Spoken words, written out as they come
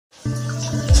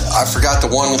I forgot the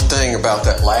one thing about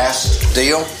that last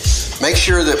deal. Make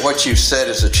sure that what you said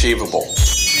is achievable.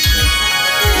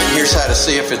 And here's how to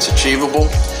see if it's achievable.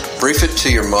 Brief it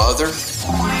to your mother.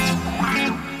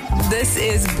 This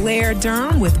is Blair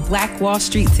Durham with Black Wall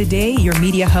Street Today, your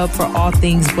media hub for all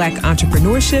things Black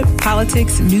entrepreneurship,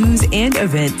 politics, news, and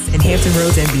events in Hampton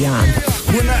Roads and beyond.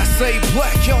 When I say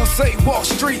black, y'all say Wall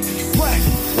Street. Black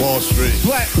Wall Street.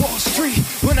 Black Wall Street.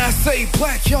 When I say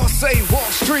black, y'all say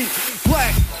Wall Street.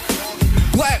 Black.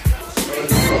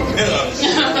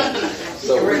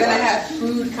 So we're going to have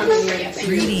food coming in.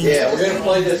 Yeah, we're going to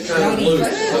play this kind of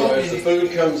loose. So as the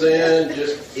food comes in,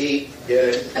 just eat, get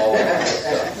it, all that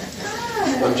stuff.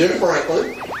 I'm Jim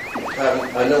Franklin.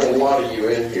 I know a lot of you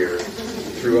in here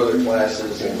through other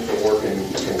classes and for working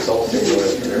consulting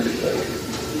with and everything.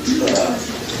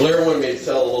 Blair wanted me to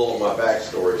tell a little of my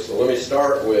backstory, so let me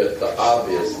start with the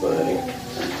obvious thing.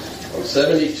 I'm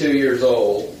 72 years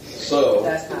old. So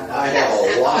I have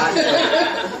a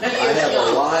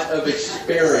lot of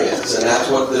experience, and that's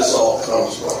what this all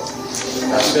comes from.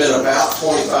 I spent about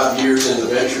 25 years in the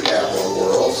venture capital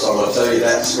world, so I'm going to tell you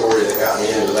that story that got me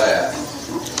into that.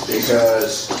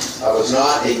 Because I was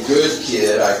not a good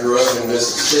kid. I grew up in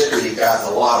Mississippi, got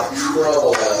in a lot of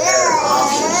trouble, and had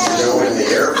options to go in the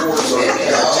Air Force or the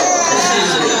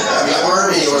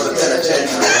Army or the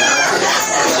penitentiary.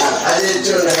 I did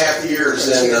 2.5 years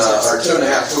or 2.5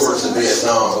 tours in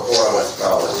Vietnam before I went to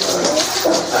college.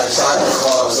 I decided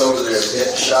while I was over there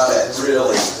getting shot at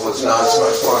really was not as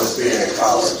much fun as being in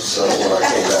college. So when I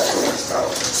came back to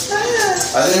college,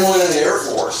 I then went in the Air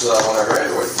Force when I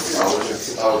graduated from college.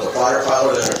 I was a fighter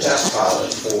pilot and a test pilot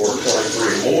for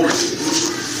 23 more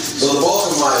years. So the bulk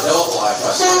of my adult life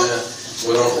I spent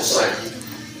with Uncle Sam,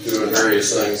 doing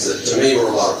various things that to me were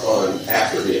a lot of fun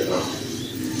after Vietnam.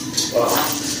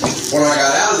 When I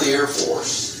got out of the Air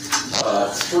Force,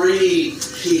 3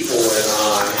 people and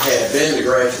I had been to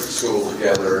graduate school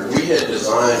together, and we had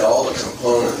designed all the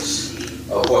components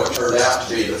of what turned out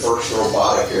to be the first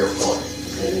robotic airplane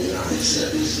in the United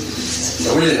States.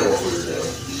 So we didn't know what we were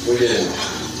doing.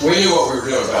 We knew what we were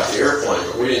doing about the airplane,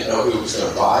 but we didn't know who was going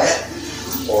to buy it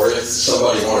or if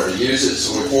somebody wanted to use it.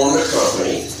 So we formed a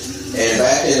company. And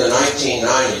back in the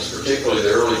 1990s, particularly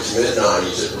the early to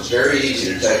mid-90s, it was very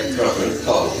easy to take a company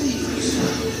public.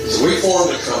 So we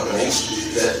formed a company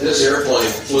that this airplane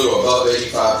flew above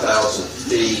 85,000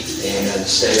 feet and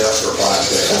stayed up for 5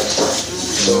 days.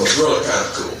 So it was really kind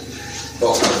of cool.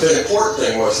 But the important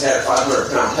thing was it had a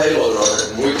 500-pound payload on it,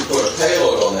 and we could put a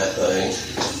payload on that thing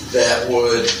that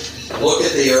would look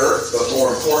at the Earth, but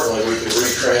more importantly, we could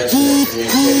retransmit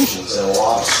communications and a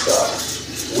lot of stuff.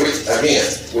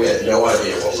 We had no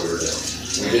idea what we were doing.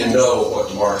 We didn't know what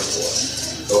the market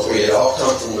was. But we had all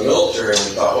come from the military, and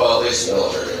we thought, well, at least the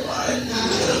military will buy it.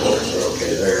 We're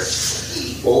okay there.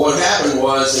 Well, what happened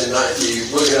was, if you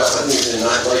look it up, I think in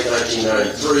late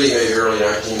 1993, maybe early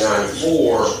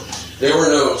 1994, there were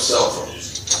no cell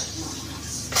phones.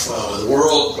 The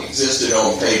world existed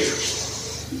on pagers.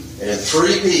 And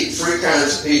three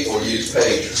kinds of people use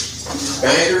pagers.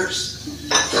 Bankers,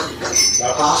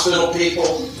 hospital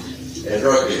people, and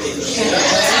drug dealers.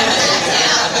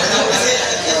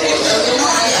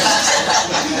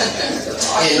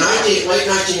 In late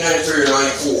 1993 or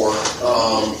 94,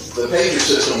 the pager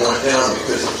system went down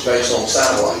because it was based on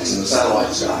satellites, and the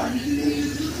satellites died.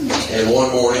 And one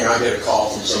morning I get a call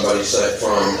from somebody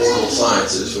from Orbital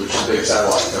Sciences, which is a big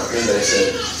satellite company, and they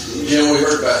said, Jim, we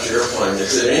heard about your airplane.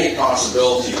 Is there any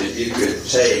possibility that you could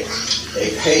take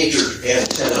a pager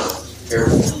antenna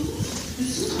airborne?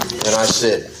 And I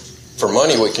said, for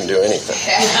money we can do anything.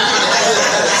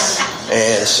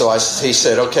 And so he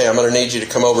said, okay, I'm going to need you to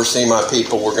come over, see my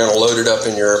people. We're going to load it up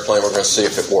in your airplane. We're going to see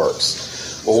if it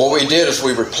works. Well, what we did is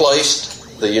we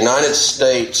replaced the United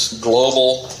States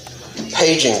global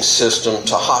paging system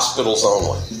to hospitals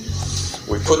only.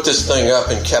 We put this thing up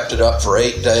and kept it up for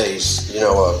 8 days,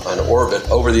 an orbit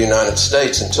over the United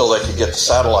States until they could get the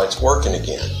satellites working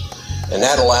again. And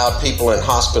that allowed people in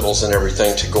hospitals and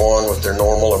everything to go on with their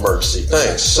normal emergency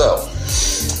things. So,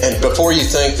 and before you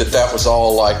think that was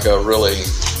all like a really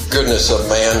goodness of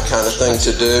man kind of thing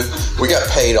to do, we got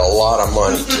paid a lot of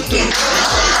money to do it.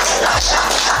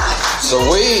 So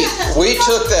we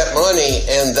took that money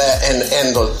and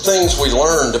the things we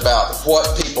learned about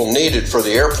what people needed for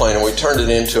the airplane, and we turned it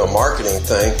into a marketing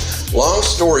thing. Long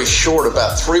story short,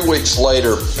 about 3 weeks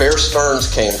later, Bear Stearns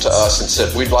came to us and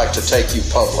said, we'd like to take you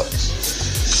public.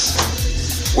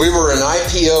 We were an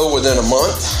IPO within a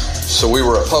month, so we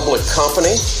were a public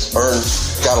company,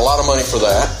 got a lot of money for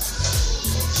that.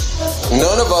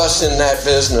 None of us in that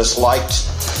business liked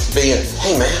being,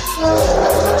 hey man,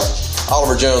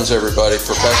 Oliver Jones, everybody,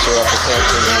 professor up at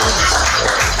Hampton.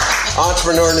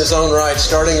 Entrepreneur in his own right,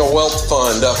 starting a wealth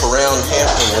fund up around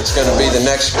Hampton that's going to be the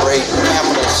next great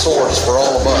capital source for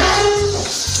all of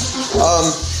us.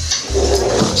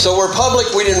 So we're public.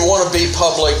 We didn't want to be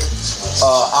public.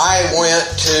 I went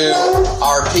to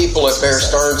our people at Bear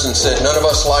Stearns and said, none of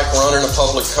us like running a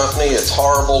public company. It's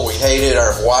horrible. We hate it.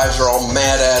 Our wives are all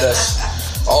mad at us.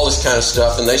 All this kind of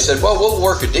stuff. And they said, well, we'll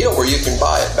work a deal where you can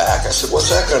buy it back. I said,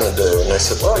 what's that going to do? And they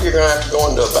said, well, you're going to have to go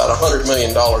into about $100 million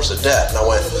of debt. And I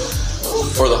went,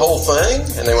 for the whole thing?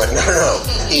 And they went, no,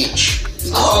 each.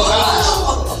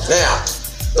 Now,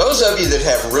 those of you that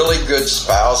have really good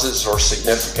spouses or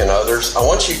significant others, I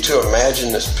want you to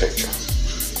imagine this picture.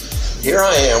 Here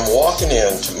I am walking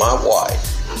in to my wife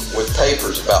with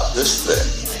papers about this thick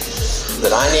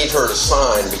that I need her to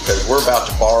sign because we're about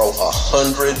to borrow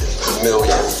 $100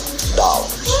 million.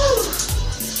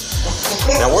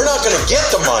 Now, we're not going to get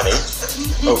the money,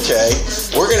 okay?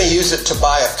 We're going to use it to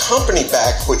buy a company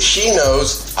back, which she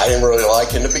knows I didn't really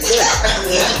like in the beginning.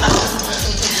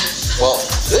 Well,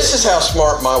 this is how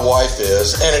smart my wife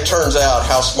is, and it turns out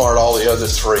how smart all the other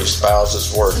three spouses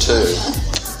were, too.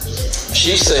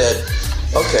 She said,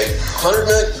 okay, $100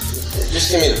 million,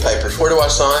 just give me the papers. Where do I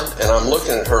sign? And I'm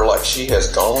looking at her like she has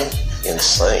gone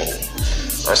insane.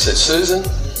 I said, Susan,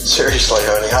 seriously,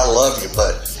 honey, I love you,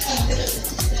 but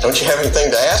don't you have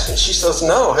anything to ask? And she says,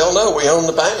 no, hell no, we own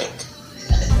the bank.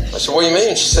 I said, what do you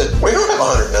mean? She said, we don't have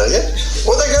 $100 million.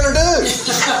 What are they going to do?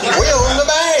 We own the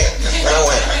bank. And I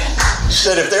went, she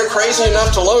said, if they're crazy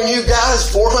enough to loan you guys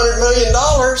 $400 million,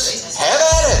 have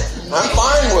at it. I'm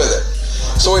fine with it.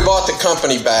 So we bought the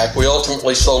company back. We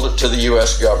ultimately sold it to the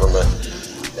U.S. government.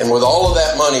 And with all of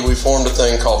that money, we formed a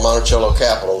thing called Monticello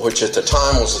Capital, which at the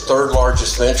time was the third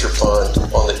largest venture fund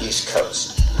on the East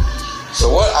Coast.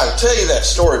 So I tell you that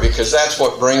story because that's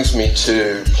what brings me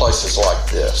to places like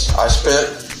this. I spent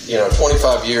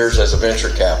 25 years as a venture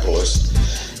capitalist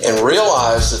and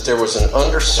realized that there was an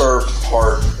underserved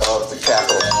part of the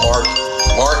capital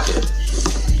market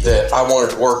that I wanted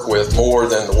to work with more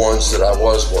than the ones that I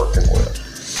was working with.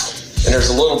 And there's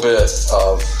a little bit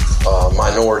of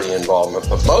minority involvement,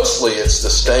 but mostly it's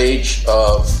the stage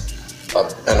of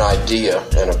an idea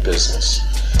and a business.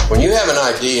 When you have an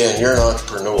idea and you're an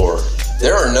entrepreneur,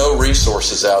 there are no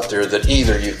resources out there that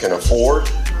either you can afford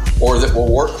or that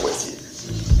will work with you.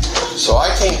 So I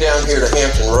came down here to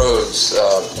Hampton Roads.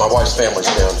 My wife's family's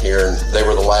down here, and they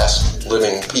were the last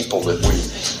living people that we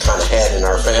kind of had in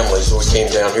our family, so we came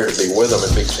down here to be with them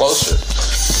and be closer.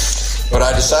 But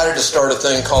I decided to start a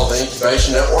thing called the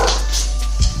Incubation Network.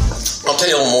 I'll tell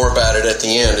you a little more about it at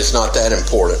the end. It's not that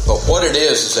important. But what it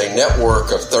is a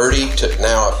network of 30 to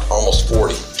now almost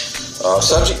 40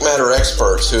 subject matter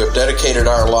experts who have dedicated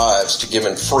our lives to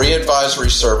giving free advisory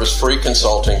service, free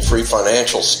consulting, free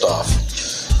financial stuff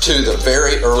to the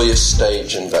very earliest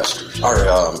stage investors,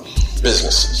 our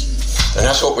businesses. And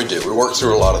that's what we do. We work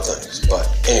through a lot of things. But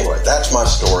anyway, that's my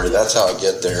story. That's how I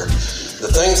get there. The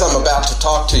things I'm about to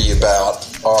talk to you about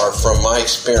are from my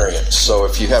experience. So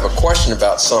if you have a question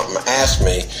about something, ask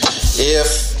me.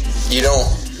 If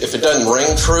it doesn't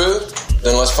ring true,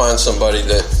 then let's find somebody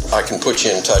that I can put you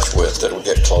in touch with that'll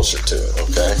get closer to it,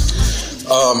 okay?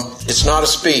 It's not a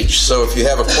speech, so if you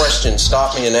have a question,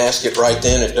 stop me and ask it right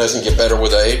then. It doesn't get better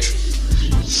with age.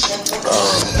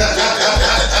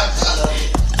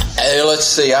 Let's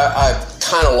see, I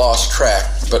kind of lost track,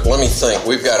 but let me think.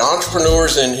 We've got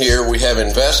entrepreneurs in here. We have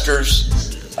investors.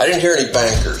 I didn't hear any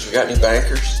bankers. We got any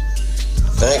bankers?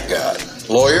 Thank God.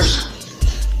 Lawyers?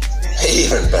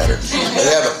 Even better.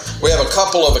 We have a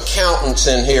couple of accountants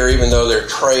in here, even though their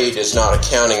trade is not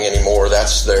accounting anymore.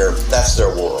 That's their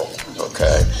world.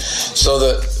 Okay.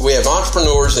 So we have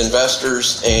entrepreneurs,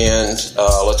 investors, and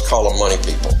let's call them money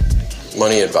people,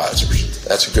 money advisors.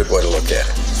 That's a good way to look at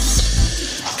it.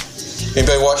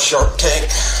 Anybody watch Shark Tank?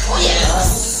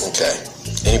 Yes. Okay.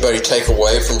 Anybody take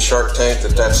away from Shark Tank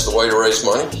that that's the way to raise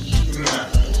money?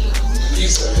 No.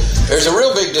 There's a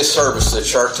real big disservice that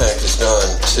Shark Tank has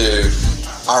done to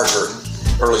our group,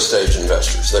 early stage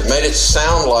investors. They've made it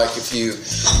sound like if you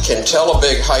can tell a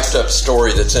big hyped up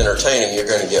story that's entertaining, you're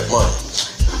going to get money.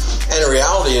 And the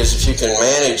reality is if you can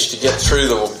manage to get through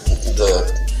the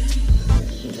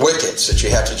wickets that you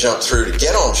have to jump through to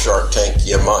get on Shark Tank,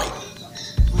 you might.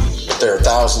 But there are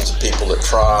thousands of people that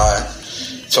try.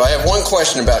 So I have one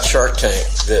question about Shark Tank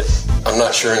that I'm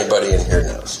not sure anybody in here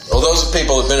knows. Well, those are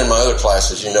people that have been in my other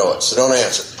classes, you know it, so don't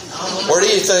answer. Where do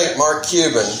you think Mark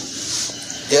Cuban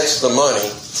gets the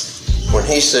money when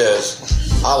he says,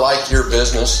 I like your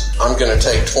business, I'm going to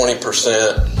take 20%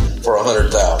 for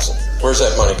 $100,000? Where's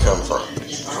that money come from?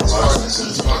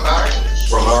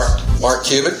 From Mark? Mark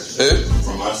Cuban? Who?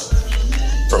 From us.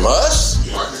 From us?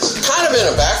 Kind of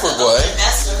in a backward way.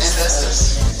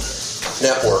 Investors.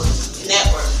 Network.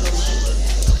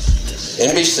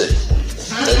 NBC.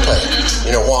 They pay.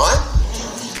 You know why?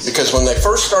 Because when they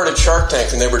first started Shark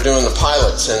Tank and they were doing the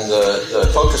pilots and the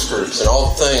focus groups and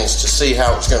all the things to see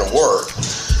how it's going to work,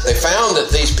 they found that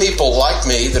these people like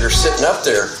me that are sitting up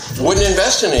there wouldn't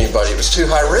invest in anybody. It was too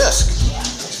high risk.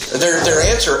 Their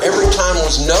answer every time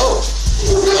was no.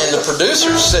 And the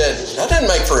producers said, that doesn't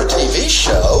make for a TV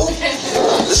show.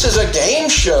 This is a game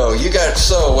show.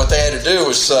 So what they had to do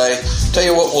was say, tell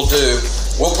you what we'll do.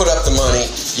 We'll put up the money.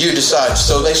 You decide.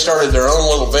 So they started their own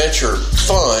little venture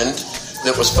fund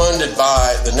that was funded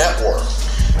by the network.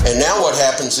 And now what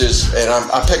happens is, and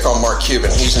I pick on Mark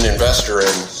Cuban. He's an investor in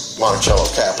Monticello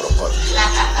Capital. But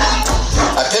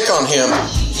I pick on him.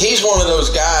 He's one of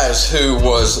those guys who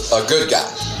was a good guy.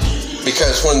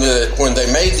 Because when they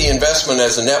made the investment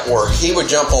as a network, he would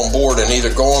jump on board and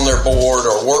either go on their board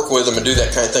or work with them and do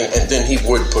that kind of thing, and then he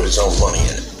would put his own money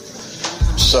in it.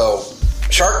 So,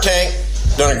 Shark Tank,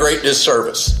 done a great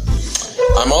disservice.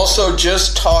 I'm also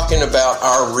just talking about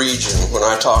our region when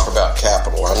I talk about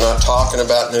capital. I'm not talking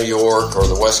about New York or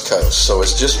the West Coast. So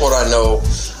it's just what I know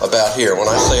about here. When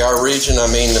I say our region, I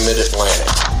mean the Mid-Atlantic.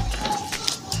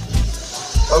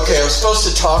 Okay, I'm supposed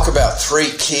to talk about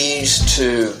 3 keys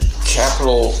to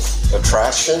capital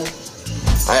attraction.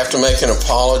 I have to make an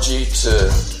apology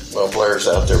to, well, Blair's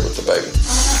out there with the baby.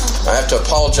 I have to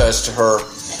apologize to her.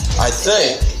 I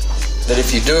think that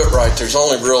if you do it right, there's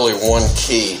only really one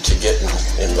key to getting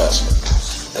investment.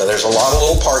 Now, there's a lot of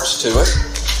little parts to it,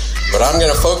 but I'm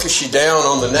going to focus you down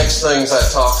on the next things I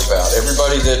talk about.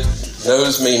 Everybody that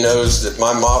knows me knows that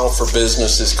my model for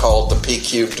business is called the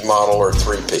P-cubed model, or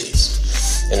 3 Ps.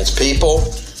 And it's people,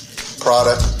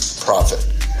 product, profit.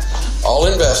 All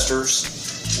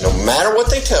investors, no matter what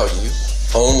they tell you,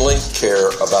 only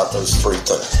care about those 3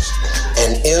 things.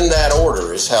 And in that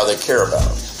order is how they care about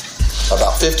them.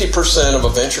 About 50% of a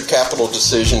venture capital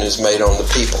decision is made on the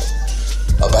people.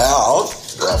 About,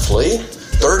 roughly,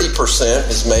 30%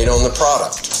 is made on the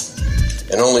product.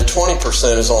 And only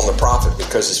 20% is on the profit,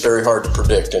 because it's very hard to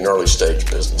predict in early stage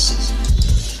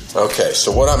businesses. Okay,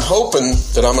 so what I'm hoping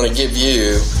that I'm going to give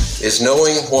you is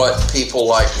knowing what people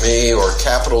like me or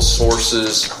capital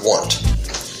sources want.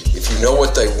 If you know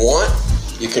what they want,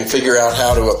 you can figure out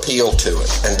how to appeal to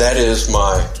it. And that is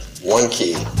my one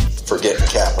key for getting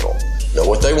capital. Know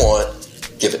what they want,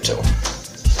 give it to them.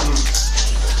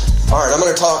 All right, I'm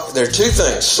going to talk, there are 2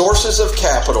 things, sources of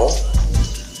capital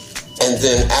and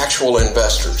then actual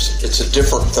investors. It's a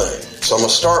different thing. So I'm going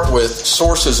to start with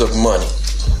sources of money.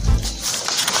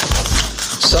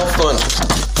 Self-funding.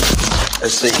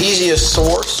 It's the easiest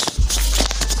source,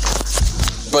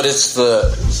 but it's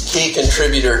the key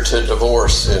contributor to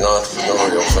divorce in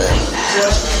entrepreneurial families.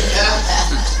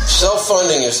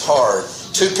 Self-funding is hard.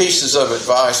 2 pieces of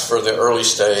advice for the early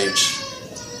stage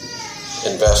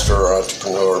investor or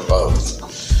entrepreneur,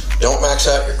 both. Don't max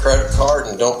out your credit card,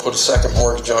 and don't put a second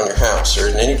mortgage on your house or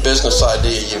in any business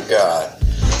idea you've got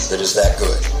that is that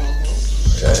good.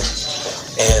 Okay?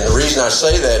 And the reason I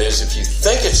say that is if you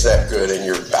think it's that good and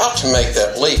you're about to make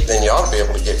that leap, then you ought to be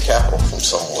able to get capital from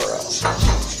somewhere else.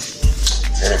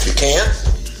 And if you can't,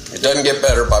 it doesn't get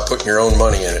better by putting your own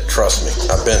money in it. Trust me,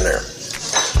 I've been there.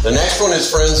 The next one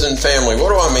is friends and family. What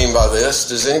do I mean by this?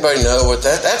 Does anybody know what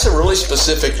that's a really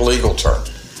specific legal term.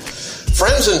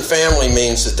 Friends and family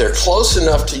means that they're close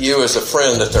enough to you as a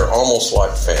friend that they're almost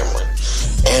like family.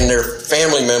 And their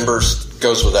family members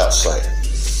goes without saying.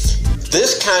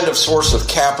 This kind of source of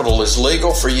capital is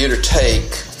legal for you to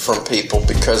take from people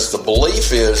because the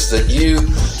belief is that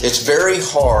it's very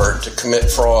hard to commit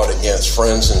fraud against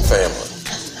friends and family.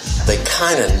 They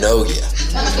kind of know you.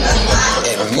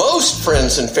 And most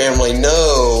friends and family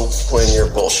know when you're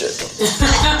bullshitting.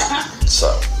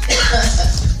 So,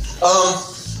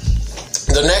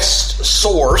 the next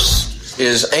source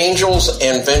is angels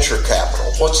and venture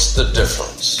capital. What's the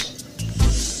difference?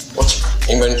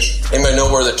 Anybody know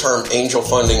where the term angel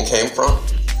funding came from?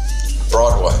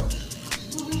 Broadway.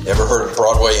 Ever heard of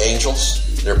Broadway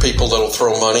angels? They're people that'll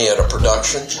throw money at a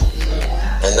production,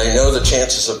 and they know the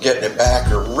chances of getting it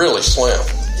back are really slim.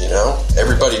 You know,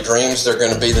 everybody dreams they're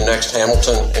going to be the next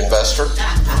Hamilton investor.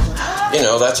 You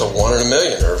know, that's a 1 in a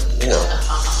million, or, you know.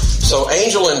 So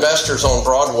angel investors on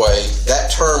Broadway,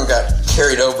 that term got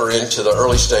carried over into the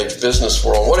early stage business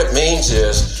world. What it means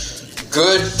is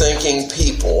good thinking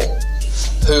people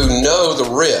who know the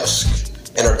risk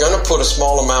and are going to put a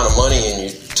small amount of money in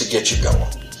you to get you going,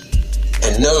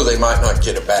 and know they might not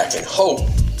get it back, and hope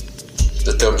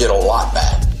that they'll get a lot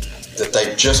back that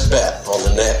they just bet on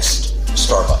the next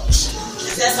Starbucks.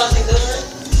 that something good?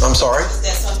 I'm sorry? Is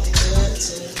that something good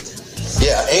to...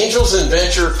 Yeah, angels and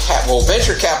venture capital. Well,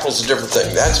 venture capital is a different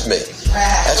thing. That's me.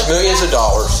 That's millions of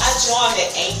dollars. I joined the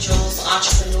Angels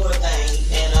Entrepreneur thing,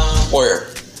 and Where?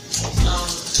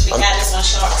 the guy that's on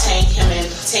Shark Tank, him and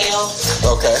Patel.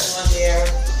 Okay. On there,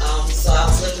 so I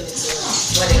was looking into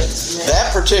what it was.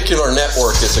 That particular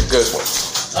network is a good one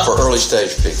for early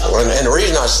stage people. And the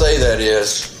reason I say that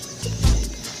is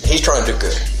he's trying to do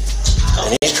good.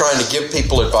 And he's trying to give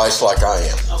people advice like I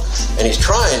am. And he's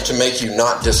trying to make you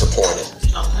not disappointed.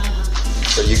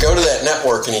 So you go to that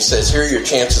network and he says, here are your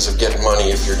chances of getting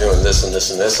money if you're doing this and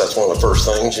this and this. That's one of the first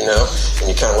things, you know. And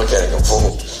you kind of look at it and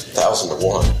go, 1,000 to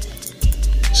 1.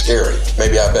 Scary.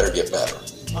 Maybe I better get better.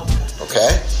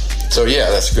 Okay? So yeah,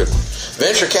 that's a good one.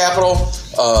 Venture capital,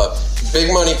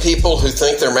 big money people who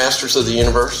think they're masters of the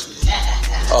universe.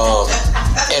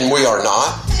 And we are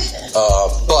not.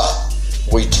 But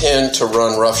we tend to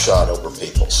run roughshod over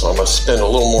people. So I'm going to spend a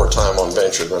little more time on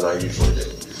venture than I usually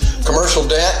do. Commercial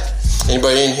debt.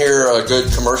 Anybody in here a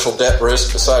good commercial debt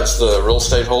risk besides the real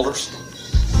estate holders?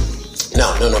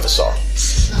 No, none of us are.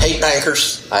 Hate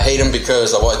bankers. I hate them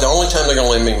because the only time they're going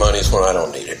to lend me money is when I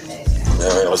don't need it.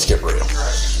 Let's get real.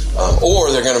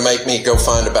 Or they're going to make me go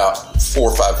find about 4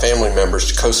 or 5 family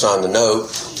members to co-sign the note.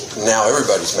 Now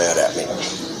everybody's mad at me.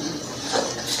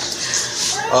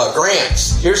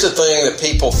 Grants. Here's the thing that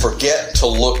people forget to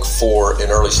look for in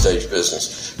early stage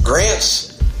business. Grants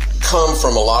come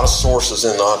from a lot of sources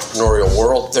in the entrepreneurial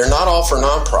world. They're not all for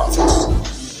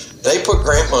nonprofits. They put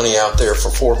grant money out there for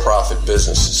for-profit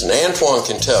businesses. And Antoine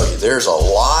can tell you there's a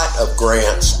lot of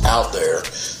grants out there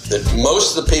that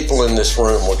most of the people in this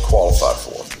room would qualify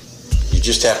for. You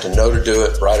just have to know to do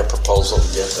it, write a proposal to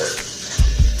get there.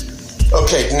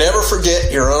 Okay, never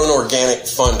forget your own organic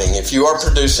funding. If you are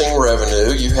producing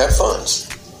revenue, you have funds.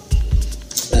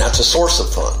 And that's a source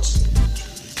of funds.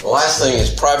 The last thing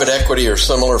is private equity or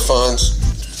similar funds.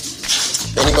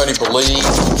 Anybody believe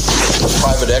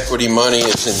private equity money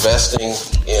is investing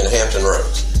in Hampton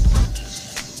Roads?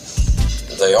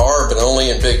 They are, but only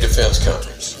in big defense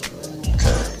companies.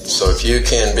 Okay. So if you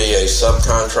can be a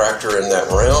subcontractor in that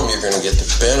realm, you're going to get the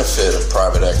benefit of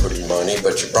private equity money,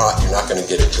 but you're not going to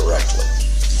get it directly.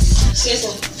 Excuse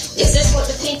me. Is this what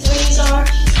the P3s are?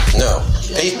 No.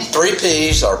 3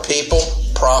 Ps are people,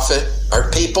 profit, or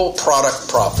people, product,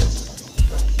 profit.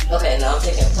 Okay, now I'm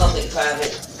thinking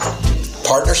public-private.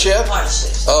 Partnership?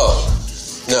 Partnerships. Oh,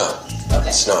 no. Okay.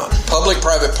 It's not.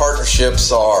 Public-private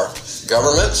partnerships are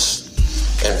governments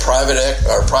and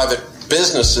private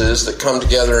businesses that come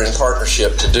together in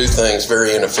partnership to do things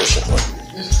very inefficiently.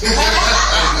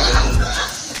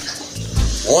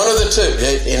 One of the two.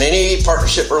 In any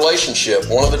partnership relationship,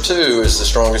 one of the two is the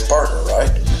strongest partner, right?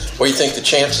 What do you think the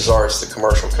chances are it's the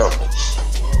commercial company?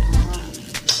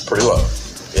 Pretty low.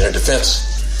 In a defense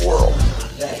world.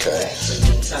 Okay.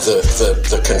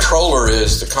 The controller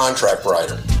is the contract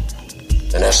writer.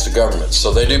 And that's the government.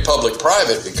 So they do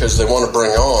public-private because they want to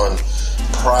bring on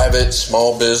private,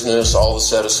 small business, all the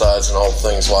set-asides and all the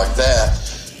things like that.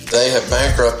 They have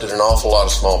bankrupted an awful lot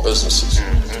of small businesses.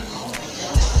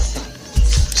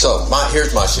 So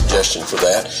here's my suggestion for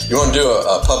that. You want to do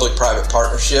a public-private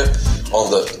partnership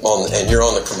and you're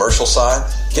on the commercial side,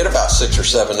 get about 6 or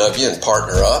 7 of you and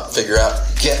partner up,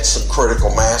 get some critical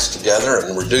mass together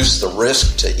and reduce the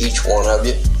risk to each one of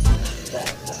you.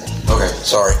 Okay,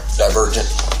 sorry, divergent.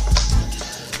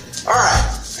 All right,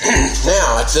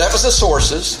 now that was the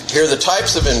sources. Here are the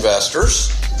types of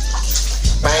investors.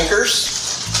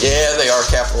 Bankers, yeah, they are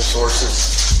capital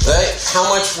sources. How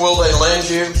much will they lend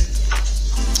you?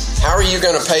 How are you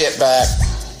going to pay it back?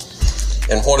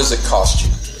 And what does it cost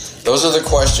you? Those are the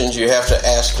questions you have to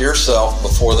ask yourself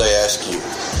before they ask you.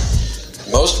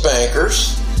 Most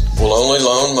bankers will only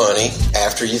loan money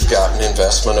after you've got an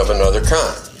investment of another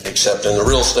kind, except in the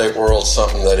real estate world,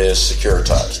 something that is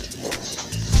securitized.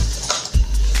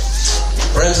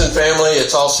 Friends and family,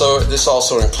 this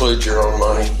also includes your own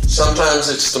money. Sometimes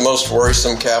it's the most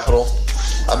worrisome capital.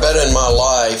 I bet in my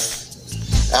life,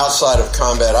 outside of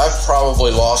combat, I've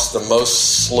probably lost the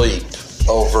most sleep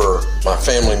over my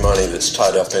family money that's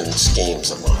tied up in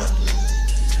schemes of mine.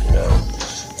 You know,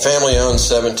 family owns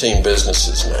 17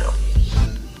 businesses now.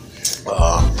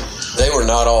 They were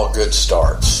not all good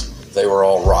starts. They were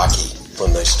all rocky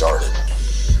when they started.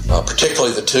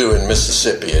 Particularly the 2 in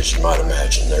Mississippi, as you might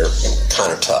imagine. They're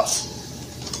kind of tough.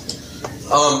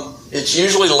 It's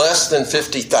usually less than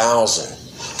 $50,000.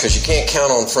 Because you can't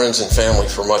count on friends and family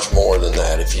for much more than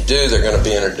that. If you do, they're going to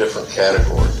be in a different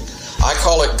category. I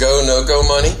call it go, no-go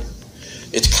money.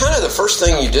 It's kind of the first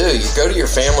thing you do. You go to your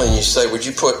family and you say, would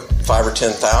you put $5,000 or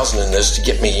 $10,000 in this to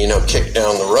get me, kicked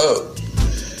down the road?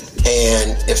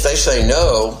 And if they say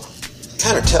no, it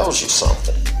kind of tells you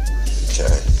something.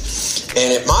 Okay.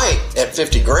 And it might, at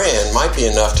 50 grand, might be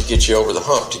enough to get you over the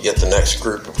hump to get the next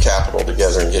group of capital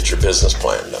together and get your business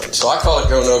plan done. So I call it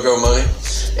go, no go money.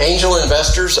 Angel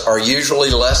investors are usually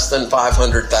less than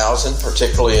 $500,000,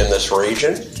 particularly in this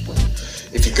region.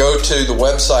 If you go to the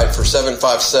website for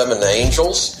 757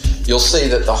 Angels, you'll see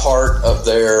that the heart of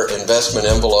their investment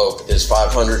envelope is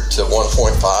 500 to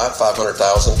 1.5,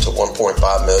 500,000 to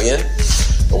 1.5 million.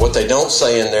 But what they don't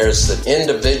say in there is that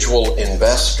individual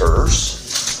investors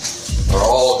are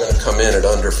all going to come in at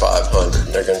under 500,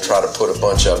 and they're going to try to put a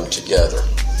bunch of them together.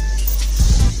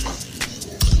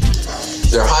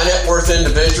 They're high net worth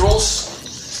individuals.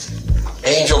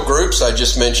 Angel groups, I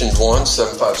just mentioned one,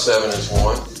 757 is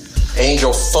one.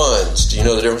 Angel funds, do you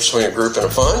know the difference between a group and a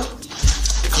fund?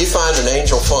 If you find an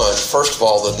angel fund, first of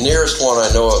all, the nearest one I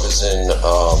know of is in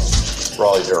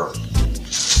Raleigh-Durham.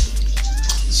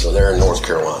 So they're in North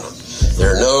Carolina.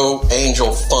 There are no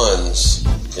angel funds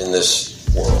in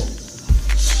this world.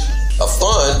 A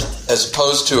fund, as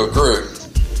opposed to a group,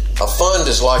 a fund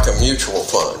is like a mutual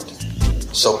fund.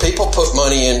 So people put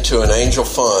money into an angel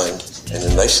fund, and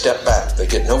then they step back. They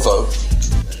get no vote.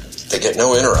 They get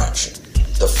no interaction.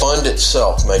 The fund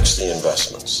itself makes the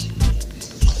investments.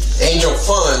 Angel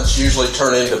funds usually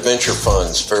turn into venture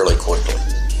funds fairly quickly.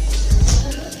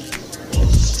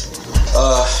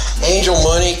 Angel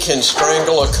money can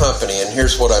strangle a company, and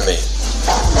here's what I mean.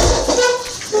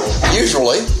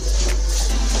 Usually,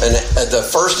 the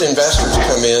first investors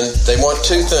come in, they want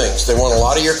two things. They want a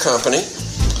lot of your company,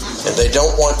 and they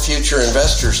don't want future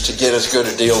investors to get as good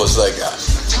a deal as they got.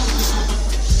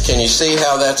 Can you see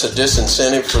how that's a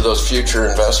disincentive for those future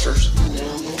investors?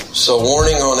 So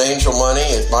warning on angel money,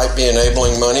 it might be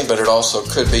enabling money, but it also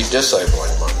could be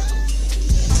disabling money.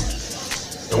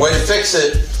 The way to fix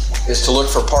it is to look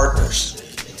for partners.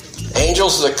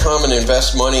 Angels that come and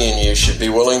invest money in you should be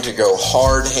willing to go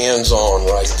hard hands-on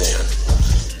right then.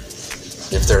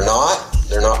 If they're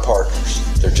not partners.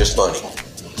 They're just money.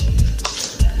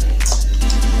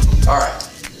 All right.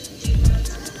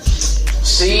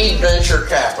 Seed venture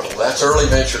capital. That's early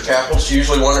venture capital. It's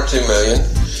usually $1 or $2 million.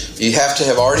 You have to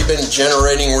have already been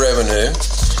generating revenue,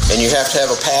 and you have to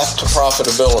have a path to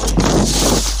profitability.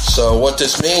 So what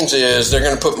this means is they're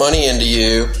going to put money into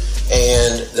you,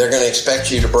 and they're going to expect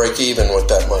you to break even with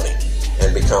that money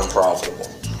and become profitable.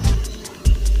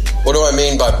 What do I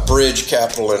mean by bridge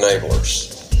capital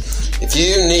enablers? If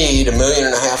you need $1.5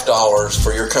 million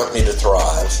for your company to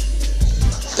thrive,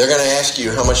 they're going to ask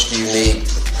you how much do you need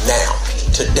now,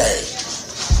 today,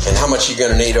 and how much you're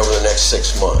going to need over the next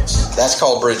 6 months. That's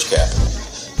called bridge capital.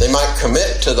 They might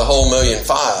commit to the whole $1.5 million,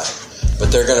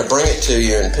 but they're going to bring it to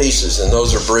you in pieces, and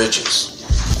those are bridges.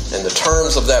 And the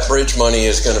terms of that bridge money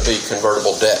is going to be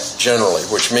convertible debt, generally,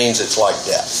 which means it's like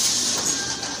debt.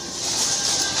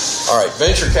 All right,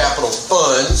 venture capital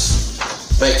funds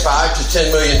make $5 to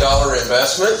 $10 million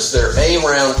investments. They're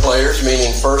A-round players,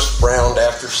 meaning first round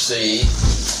after seed.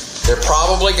 They're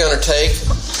probably going to take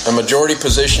a majority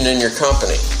position in your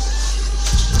company.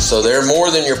 So they're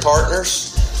more than your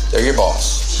partners. They're your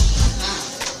boss.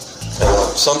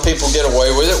 Some people get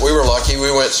away with it. We were lucky.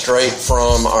 We went straight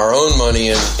from our own money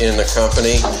in the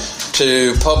company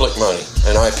to public money,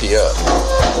 an IPO.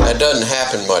 That doesn't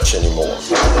happen much anymore.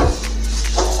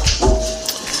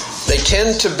 They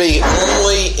tend to be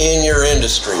only in your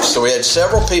industry. So we had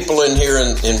several people in here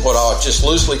in what I'll just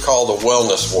loosely call the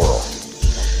wellness world.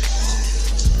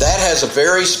 That has a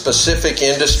very specific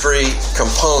industry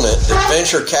component that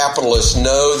venture capitalists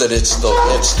know that it's the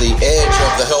edge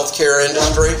of the healthcare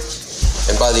industry.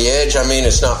 And by the edge, I mean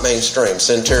it's not mainstream.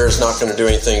 Centera is not going to do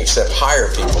anything except hire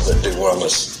people that do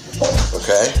wellness.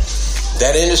 Okay?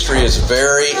 That industry is a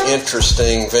very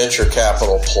interesting venture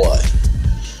capital play.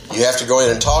 You have to go in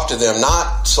and talk to them,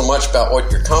 not so much about what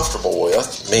you're comfortable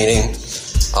with, meaning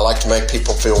I like to make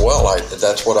people feel well.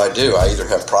 That's what I do. I either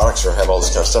have products or have all this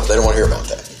kind of stuff. They don't want to hear about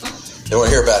that. They want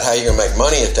to hear about how you're going to make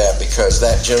money at that, because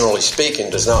that, generally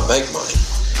speaking, does not make money.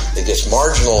 It gets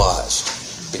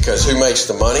marginalized, because who makes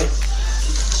the money?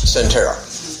 Centera.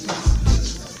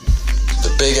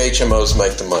 The big HMOs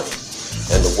make the money.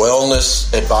 And the wellness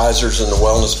advisors and the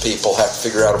wellness people have to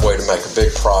figure out a way to make a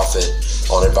big profit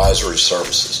on advisory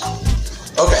services.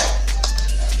 Okay.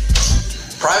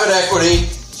 Private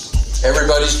equity,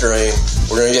 everybody's dream.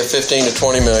 We're going to get 15 to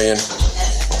 20 million.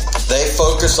 They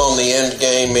focus on the end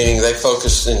game, meaning they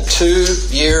focus in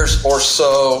 2 years or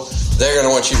so. They're going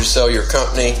to want you to sell your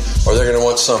company, or they're going to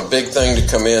want some big thing to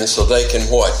come in so they can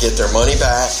what? Get their money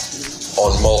back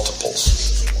on multiples.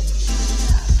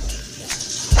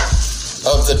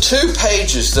 Of the 2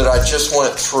 pages that I just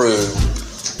went through,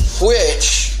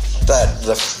 which,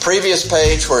 the previous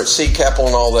page where it's seed capital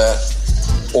and all that,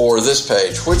 or this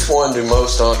page, which one do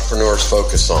most entrepreneurs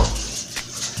focus on?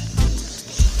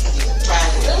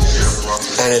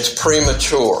 And it's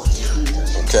premature.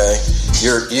 Okay?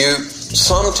 You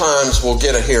sometimes will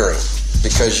get a hearing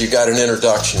because you got an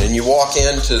introduction, and you walk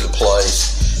into the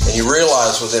place and you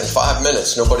realize within 5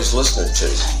 minutes nobody's listening to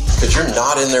you because you're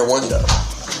not in their window.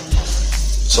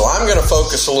 So I'm going to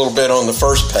focus a little bit on the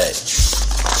first page.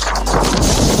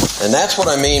 And that's what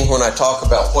I mean when I talk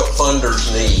about what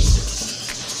funders need.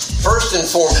 First and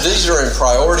foremost, these are in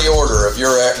priority order of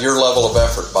your level of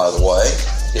effort, by the way,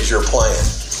 is your plan.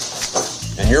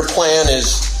 And your plan is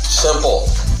simple.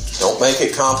 Don't make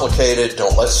it complicated.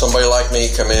 Don't let somebody like me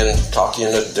come in and talk you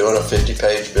into doing a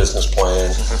 50-page business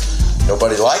plan.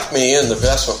 Nobody like me in the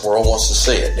investment world wants to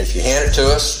see it. If you hand it to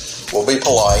us, we'll be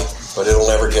polite, but it'll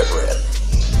never get read.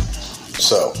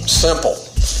 So, simple.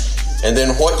 And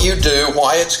then what you do,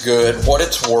 why it's good, what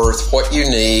it's worth, what you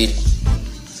need,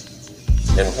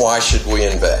 and why should we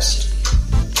invest?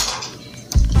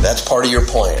 That's part of your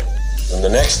plan. And the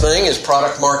next thing is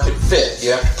product market fit.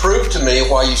 You have to prove to me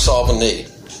why you solve a need.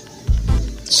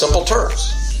 Simple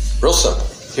terms. Real simple.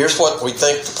 Here's what we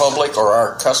think the public or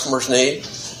our customers need.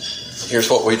 Here's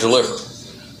what we deliver.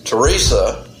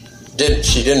 Teresa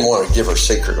didn't want to give her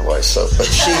secret away, but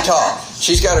she talked.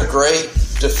 She's got a great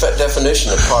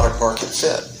definition of product market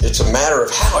fit. It's a matter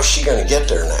of how is she going to get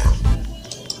there now.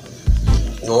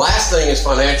 And the last thing is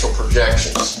financial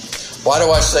projections. Why do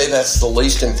I say that's the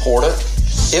least important?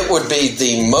 It would be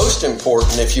the most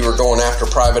important if you were going after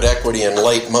private equity and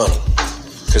late money,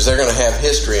 because they're going to have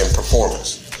history and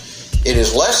performance. It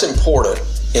is less important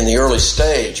in the early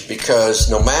stage because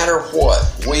no matter what,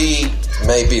 we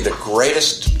may be the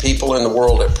greatest people in the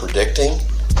world at predicting,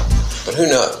 but who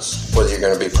knows whether you're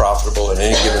going to be profitable at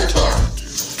any given time.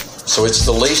 So it's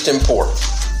the least important.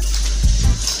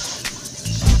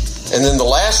 And then the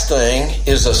last thing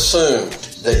is assumed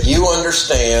that you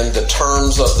understand the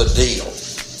terms of the deal.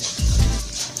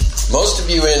 Most of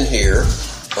you in here,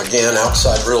 again,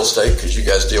 outside real estate, because you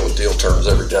guys deal with deal terms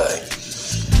every day,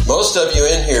 most of you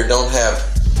in here don't have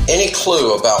any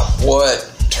clue about what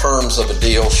terms of a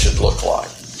deal should look like.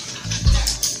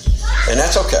 And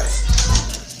that's okay.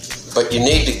 But you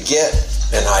need to get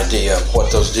an idea of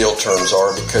what those deal terms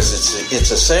are, because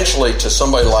it's essentially, to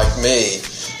somebody like me,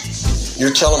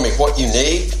 you're telling me what you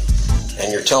need,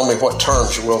 and you're telling me what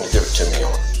terms you're willing to give it to me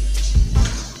on.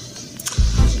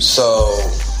 So,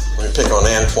 let me pick on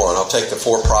Antoine. I'll take the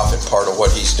for-profit part of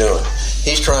what he's doing.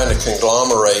 He's trying to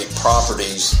conglomerate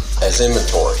properties as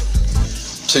inventory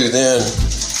to then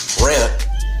rent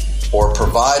or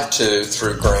provide to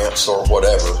through grants or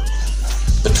whatever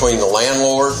between the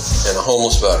landlord and a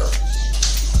homeless veteran.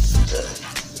 Okay.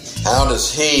 How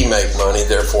does he make money?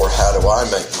 Therefore, how do I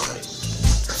make money?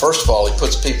 First of all, he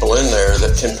puts people in there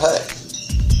that can pay.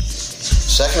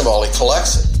 Second of all, he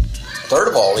collects it. Third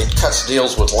of all, he cuts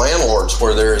deals with landlords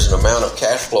where there is an amount of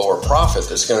cash flow or profit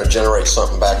that's going to generate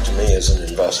something back to me as an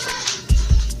investor.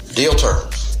 Deal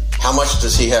terms. How much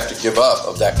does he have to give up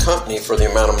of that company for the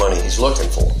amount of money he's looking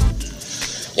for?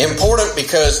 Important,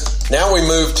 because now we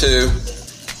move to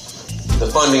the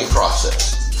funding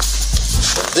process.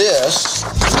 This is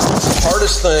the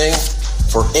hardest thing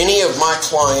for any of my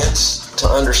clients to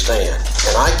understand.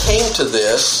 And I came to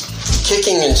this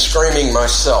kicking and screaming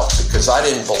myself because I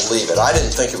didn't believe it. I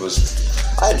didn't think it was...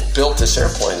 I had built this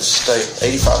airplane to stay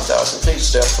 85,000 feet,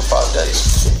 stay up for 5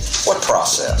 days. What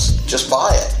process? Just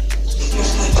buy it.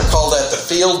 I call that the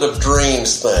field of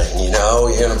dreams thing. You know,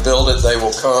 you're going to build it, they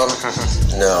will come.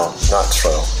 No, not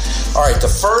true. All right,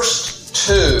 the first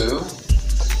two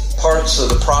parts of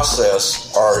the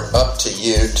process are up to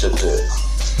you to do.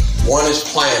 One is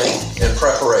planning and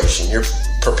preparation. You're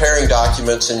preparing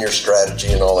documents and your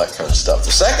strategy and all that kind of stuff.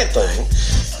 The second thing,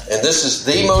 and this is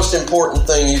the most important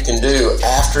thing you can do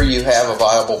after you have a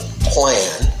viable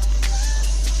plan,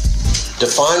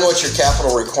 define what your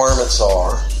capital requirements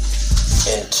are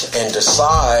and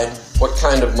decide what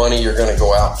kind of money you're going to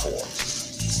go out for.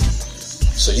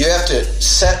 So you have to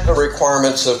set the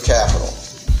requirements of capital.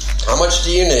 How much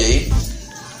do you need?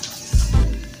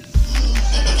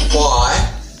 Why?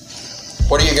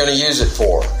 What are you going to use it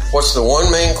for? What's the one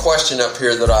main question up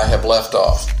here that I have left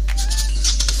off?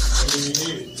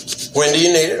 When do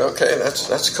you need it? Okay,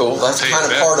 that's cool. That's kind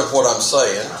of part of what I'm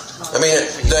saying. I mean,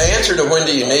 the answer to when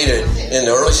do you need it in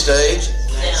the early stage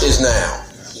is now.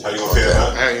 How you going to pay it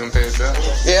back? How you going to pay it back?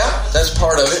 Yeah, that's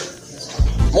part of it.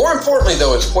 More importantly,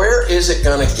 though, is where is it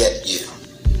going to get you?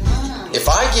 If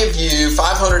I give you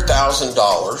 $500,000,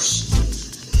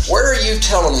 where are you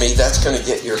telling me that's going to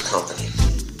get your company?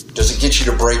 Does it get you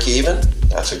to break even?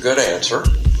 That's a good answer.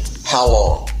 How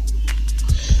long?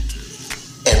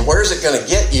 And where's it going to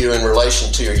get you in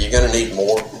relation to, are you going to need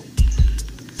more?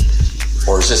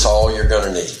 Or is this all you're going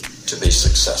to need to be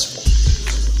successful?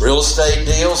 Real estate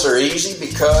deals are easy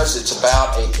because it's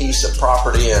about a piece of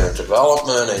property and a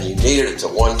development, and you need it. It's a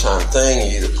one-time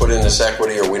thing. You either put in this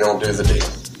equity or we don't do the deal.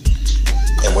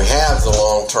 And we have the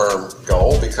long-term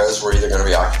goal because we're either going to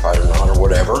be occupied or not or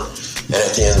whatever. And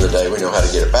at the end of the day, we know how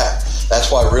to get it back. That's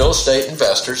why real estate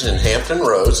investors in Hampton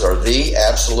Roads are the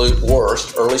absolute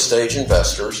worst early-stage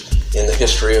investors in the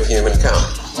history of humankind.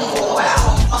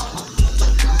 Wow.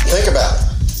 Think about it.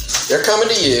 They're coming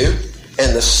to you,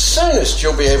 and the soonest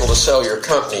you'll be able to sell your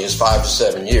company is 5 to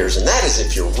 7 years, and that is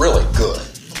if you're really good.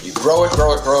 You grow it,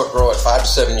 5 to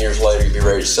 7 years later, you'll be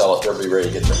ready to sell it, they'll be ready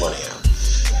to get their money out.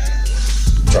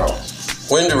 Charles,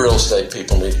 when do real estate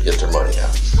people need to get their money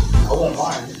out? I won't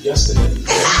mind. Yesterday.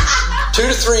 2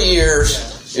 to 3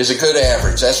 years is a good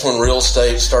average. That's when real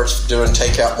estate starts doing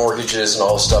takeout mortgages and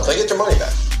all this stuff. They get their money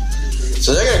back.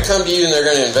 So they're going to come to you and they're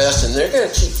going to invest, and they're going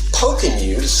to keep poking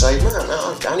you to say,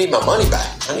 no, I need my money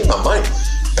back. I need my money.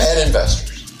 Bad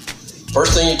investors.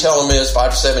 First thing you tell them is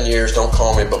 5 to 7 years, don't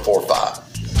call me before 5.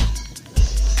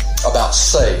 About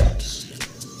sales.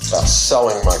 About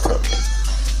selling my company.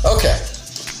 Okay.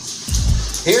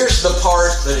 Here's the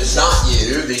part that is not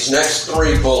you, these next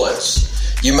 3 bullets.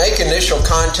 You make initial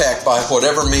contact by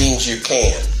whatever means you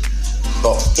can.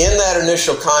 But in that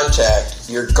initial contact,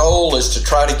 your goal is to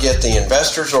try to get the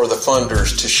investors or the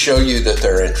funders to show you that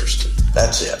they're interested.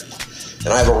 That's it.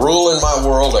 And I have a rule in my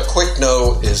world, a quick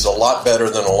no is a lot better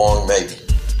than a long maybe.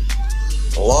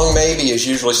 A long maybe is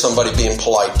usually somebody being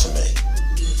polite to me,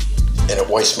 and it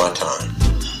wastes my time.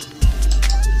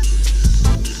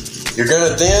 You're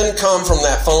going to then come from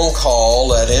that phone call,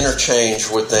 that interchange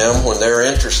with them when they're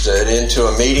interested, into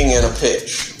a meeting and a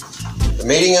pitch. The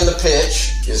meeting and the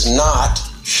pitch is not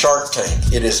Shark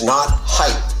Tank. It is not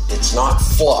hype. It's not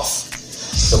fluff.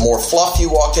 The more fluff you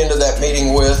walk into that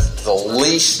meeting with, the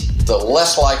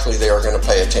less likely they are going to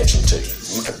pay attention to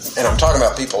you. And I'm talking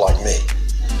about people like me.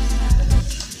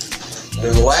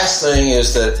 And the last thing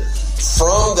is that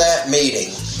from that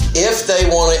meeting, if they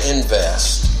want to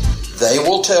invest, they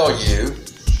will tell you,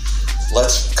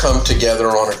 let's come together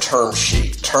on a term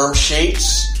sheet. Term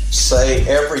sheets say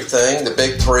everything. The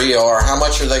big 3 are, how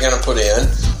much are they going to put in?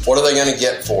 What are they going to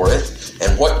get for it?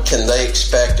 And what can they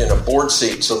expect in a board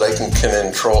seat so they can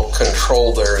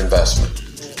control their investment?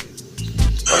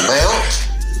 Amount,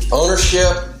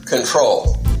 ownership,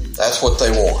 control. That's what they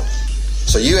want.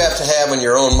 So you have to have in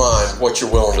your own mind what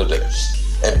you're willing to do.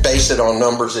 And base it on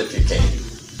numbers if you can.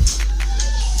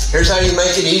 Here's how you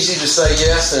make it easy to say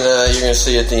yes, and you're going to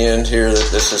see at the end here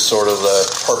that this is sort of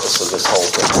the purpose of this whole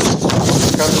thing.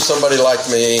 Come to somebody like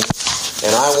me,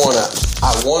 and I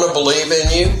want to believe in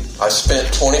you. I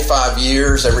spent 25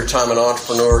 years, every time an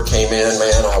entrepreneur came in,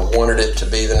 man, I wanted it to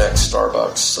be the next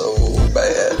Starbucks so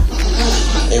bad.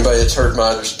 Anybody that's heard my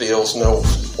other spiels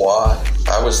knows why.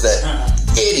 I was that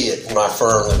idiot in my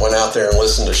firm that went out there and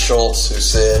listened to Schultz, who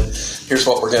said, here's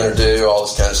what we're going to do, all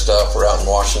this kind of stuff. We're out in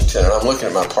Washington, and I'm looking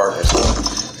at my partners going,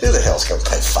 who the hell's going to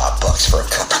pay $5 for a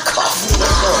cup of coffee?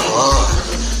 Come on.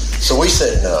 So we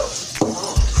said no.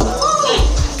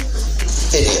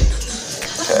 Idiot.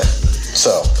 Okay.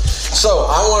 So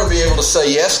I want to be able to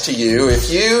say yes to you.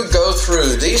 If you go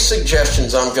through these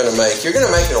suggestions I'm going to make, you're going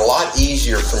to make it a lot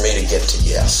easier for me to get to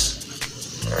yes.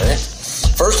 All right?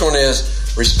 First one is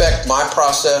respect my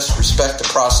process, respect the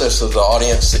process of the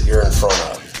audience that you're in front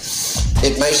of.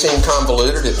 It may seem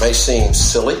convoluted, it may seem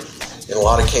silly. In a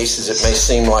lot of cases, it may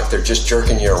seem like they're just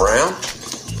jerking you around.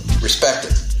 Respect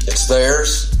it. It's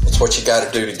theirs. It's what you got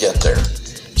to do to get there.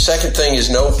 Second thing is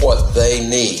know what they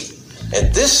need.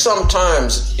 And this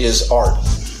sometimes is art.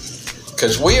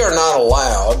 Because we are not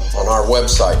allowed on our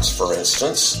websites, for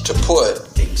instance, to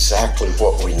put exactly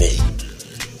what we need.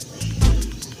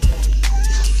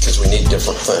 Because we need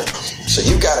different things. So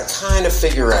you've got to kind of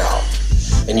figure out.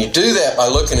 And you do that by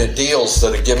looking at deals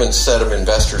that a given set of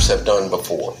investors have done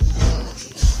before.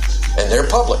 And they're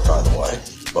public, by the way.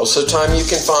 Most of the time you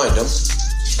can find them.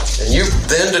 And you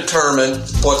then determine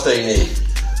what they need.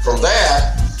 From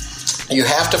that, you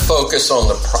have to focus on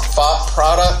the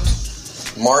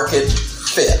product market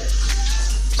fit.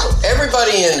 So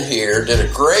everybody in here did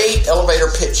a great elevator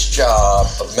pitch job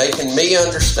of making me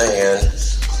understand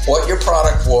what your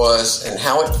product was and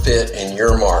how it fit in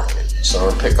your market. So I'm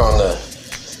going to pick on the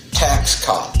tax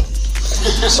cop.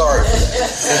 Sorry.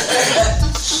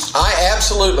 I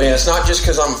absolutely, and it's not just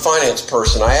because I'm a finance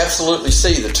person, I absolutely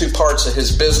see the 2 parts of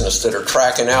his business that are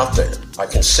tracking out there. I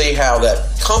can see how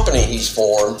that company he's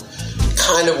formed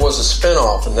kind of was a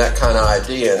spinoff and that kind of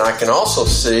idea. And I can also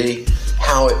see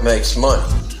how it makes money.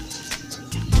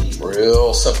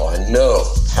 Real simple. I know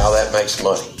how that makes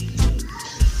money.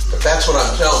 But that's what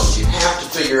I'm telling you. You have to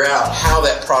figure out how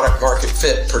that product market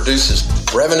fit produces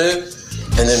revenue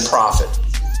and then profit.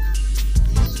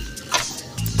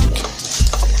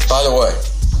 By the way,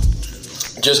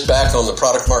 just back on the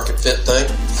product market fit thing,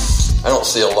 I don't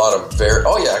see a lot of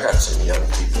oh yeah, I got some young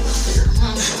people here.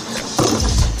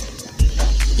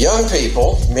 Young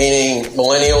people, meaning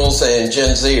millennials and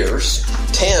Gen Zers,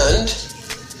 tend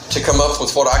to come up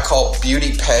with what I call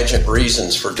beauty pageant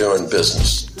reasons for doing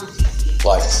business.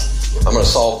 Like, I'm going to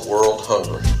solve world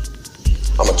hunger.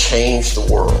 I'm going to change the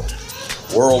world.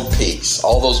 World peace.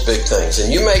 All those big things.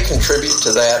 And you may contribute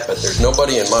to that, but there's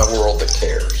nobody in my world that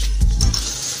cares.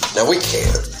 Now, we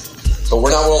care, but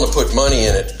we're not willing to put money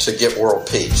in it to get world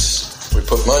peace. We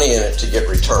put money in it to get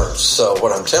returns. So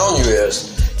what I'm telling you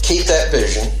is, keep that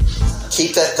vision.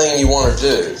 Keep that thing you want to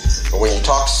do. But when you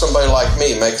talk to somebody like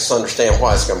me, make us understand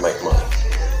why it's going to make money.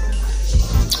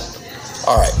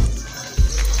 All right.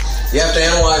 You have to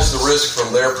analyze the risk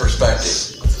from their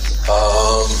perspective.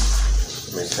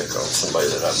 Let me pick on somebody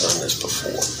that I've done this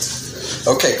before.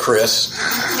 Okay, Chris.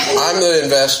 I'm the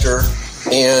investor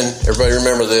in, everybody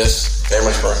remember this,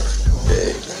 Family Spring.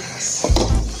 Okay.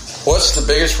 What's the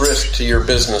biggest risk to your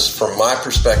business from my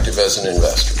perspective as an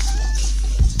investor?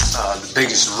 The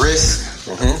biggest risk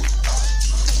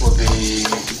will be...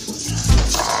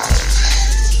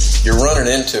 You're running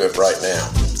into it right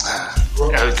now.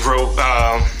 Growth,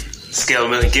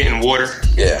 scalability, getting water.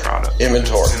 Yeah, product.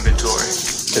 Inventory.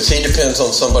 Because he depends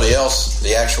on somebody else,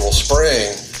 the actual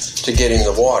spring, to get him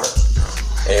the water.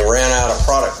 And he ran out of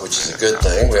product, which is a good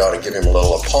thing. We ought to give him a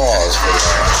little applause for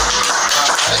that.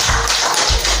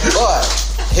 But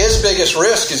his biggest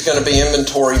risk is going to be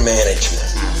inventory management.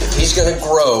 If he's going to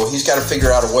grow, he's got to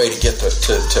figure out a way to get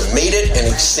to meet it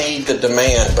and exceed the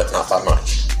demand, but not by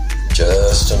much.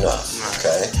 Just enough,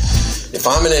 okay? If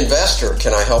I'm an investor,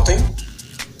 can I help him?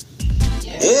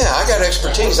 Yeah, I got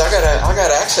expertise. I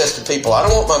got access to people. I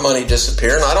don't want my money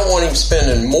disappearing. I don't want him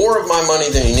spending more of my money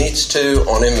than he needs to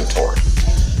on inventory.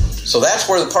 So that's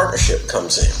where the partnership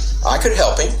comes in. I could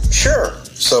help him, sure.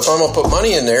 So if I'm going to put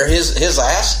money in there, his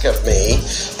ask of me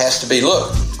has to be,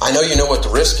 look, I know you know what the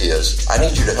risk is. I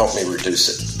need you to help me reduce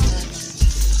it.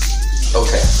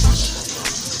 Okay.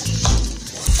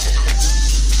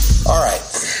 All right.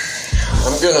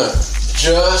 I'm going to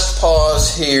just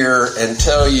pause here and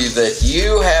tell you that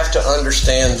you have to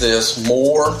understand this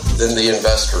more than the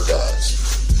investor does.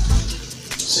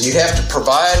 So you have to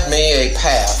provide me a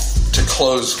path to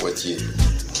close with you.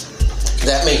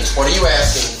 That means, what are you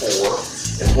asking for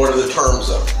and what are the terms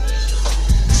of it?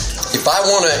 If I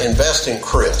want to invest in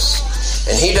Chris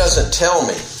and he doesn't tell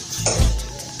me,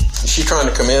 is she trying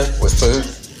to come in with food?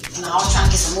 No, I was trying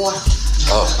to get some water.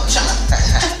 Oh.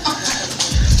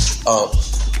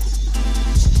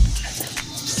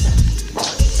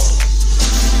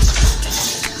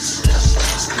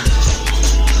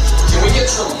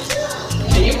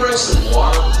 Can you bring some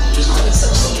water?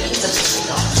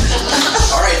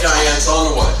 All right, Diane, it's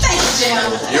on the way. Thank you, Jim.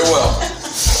 You're welcome.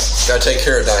 Gotta take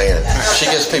care of Diane. She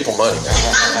gives people money.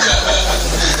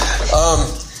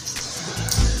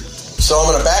 So I'm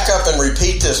going to back up and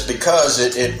repeat this because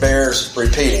it bears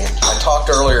repeating. I talked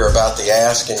earlier about the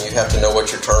ask, and you have to know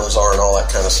what your terms are and all that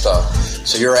kind of stuff.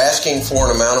 So you're asking for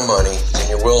an amount of money, and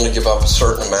you're willing to give up a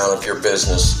certain amount of your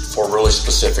business for really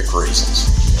specific reasons.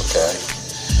 Okay?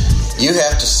 You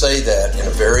have to say that in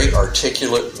a very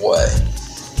articulate way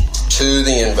to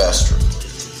the investor.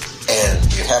 And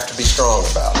you have to be strong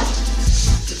about it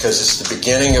because it's the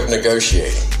beginning of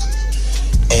negotiating.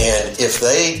 And if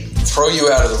they throw you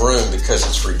out of the room because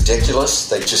it's ridiculous,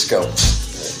 they just go,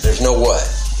 there's no way.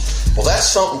 Well, that's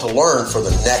something to learn for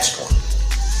the next one.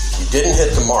 You didn't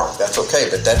hit the mark. That's okay,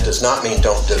 but that does not mean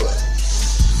don't do it.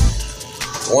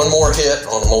 One more hit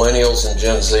on millennials and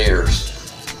Gen Zers.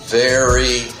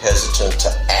 Very hesitant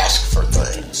to ask for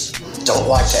things. Don't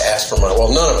like to ask for money.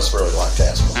 Well, none of us really like to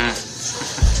ask for money.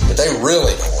 But they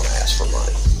really don't want to ask for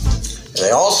money. And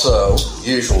they also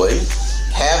usually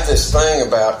have this thing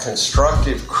about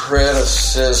constructive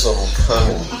criticism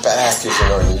coming back as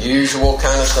an unusual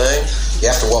kind of thing. You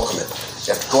have to welcome it.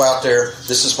 You have to go out there.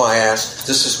 This is my ask.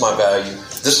 This is my value.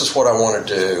 This is what I want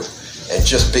to do. And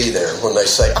just be there. When they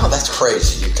say, oh, that's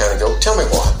crazy, you kind of go, tell me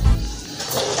why.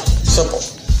 Simple.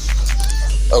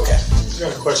 Okay.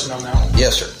 You got a question on that one?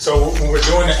 Yes, sir. So when we're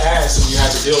doing the ask and you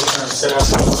have the deal terms set out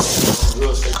from a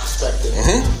real estate perspective,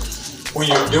 when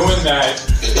you're doing that,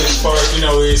 as far as,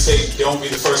 they say don't be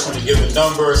the first one to give a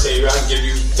number, say I can give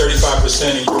you 35%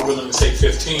 and you're willing to take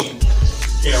 15%.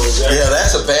 You know, is that? Yeah,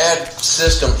 that's a bad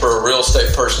system for a real estate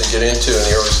person to get into in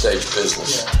the early stage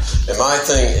business. Yeah. And my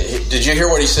thing, did you hear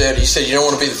what he said? He said you don't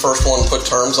want to be the first one to put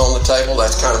terms on the table.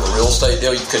 That's kind of a real estate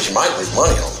deal because you might leave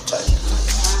money on the table.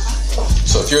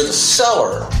 So if you're the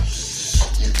seller,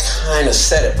 you kind of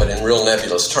set it, but in real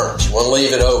nebulous terms. You want to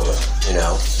leave it open, you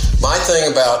know. My thing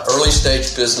about early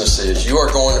stage business is you are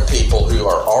going to people who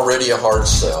are already a hard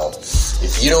sell.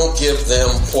 If you don't give them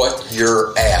what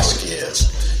your ask is,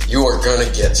 you are going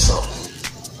to get something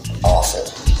awful.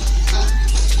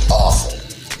 Awful.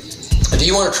 Do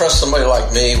you want to trust somebody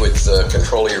like me with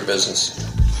control of your business?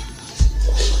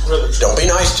 Don't be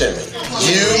nice to me.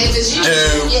 You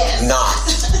do not.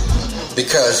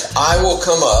 Because I will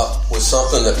come up with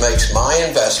something that makes my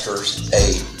investors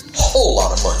a whole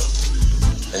lot of money.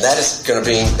 And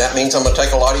that means I'm going to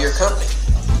take a lot of your company.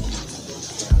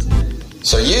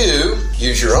 So you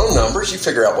use your own numbers, you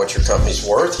figure out what your company's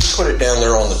worth, you put it down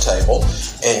there on the table,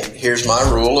 and here's my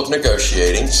rule of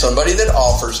negotiating. Somebody that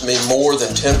offers me more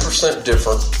than 10%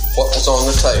 different what was on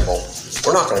the table,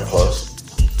 we're not going to close.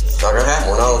 Not going to happen.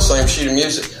 We're not on the same sheet of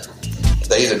music.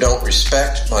 They either don't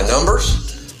respect my numbers,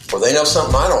 or they know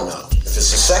something I don't know. If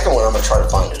it's the second one, I'm going to try to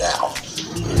find it out.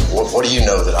 What do you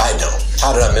know that I don't?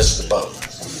 How did I miss the boat?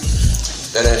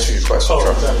 That answer your question,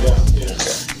 Trevor? Yeah.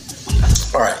 Okay.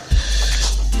 All right.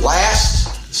 Last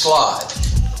slide.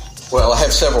 Well, I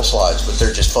have several slides, but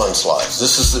they're just fun slides.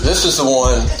 This is the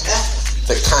one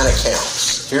that kind of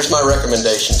counts. Here's my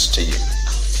recommendations to you.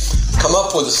 Come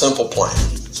up with a simple plan.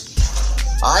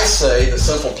 I say the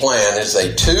simple plan is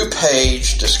a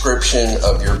 2-page description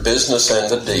of your business and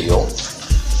the deal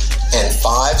and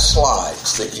 5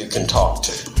 slides that you can talk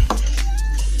to.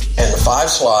 And the 5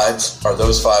 slides are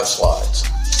those 5 slides.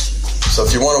 So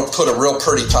if you want to put a real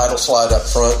pretty title slide up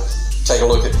front, take a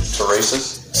look at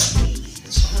Teresa's.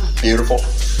 Beautiful.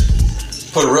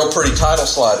 Put a real pretty title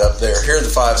slide up there. Here are the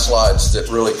 5 slides that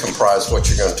really comprise what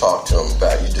you're going to talk to them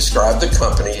about. You describe the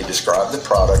company, you describe the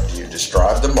product, you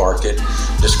describe the market,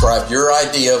 describe your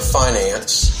idea of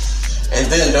finance, and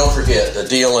then don't forget the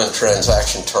deal and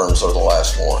transaction terms are the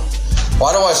last one.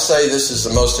 Why do I say this is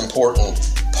the most important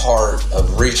part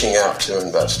of reaching out to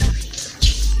investors?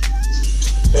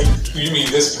 You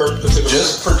mean this particular?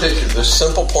 This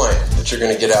simple plan that you're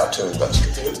going to get out to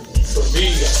investors. For me,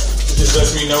 it just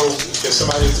lets me know if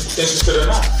somebody's interested or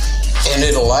not. And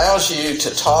it allows you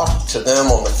to talk to them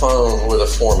on the phone with a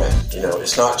format. You know,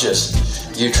 it's not just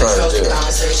you trying to do it.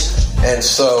 And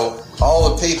so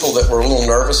all the people that were a little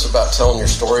nervous about telling your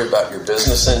story about your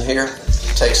business in here,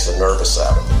 it takes the nervous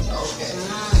out of it.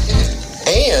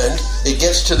 And it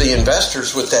gets to the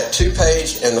investors with that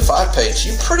 2-page and the 5-page.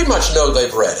 You pretty much know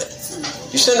they've read it.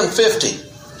 You send them 50.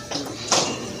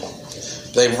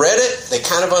 They've read it, they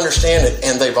kind of understand it,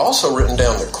 and they've also written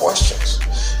down their questions.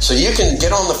 So you can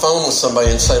get on the phone with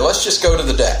somebody and say, let's just go to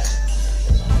the deck.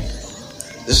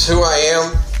 This is who I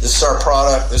am. This is our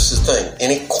product. This is the thing.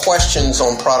 Any questions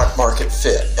on product market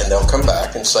fit? And they'll come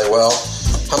back and say, well,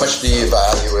 how much do you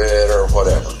value it or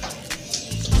whatever?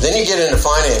 Then you get into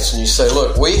finance and you say,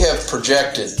 look, we have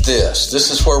projected this. This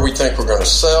is where we think we're going to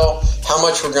sell, how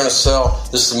much we're going to sell.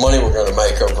 This is the money we're going to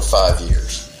make over 5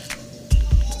 years.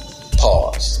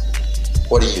 Pause.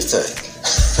 What do you think?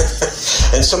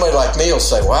 And somebody like me will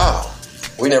say, wow,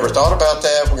 we never thought about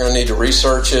that. We're going to need to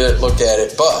research it, look at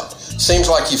it. But seems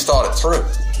like you've thought it through.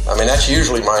 I mean, that's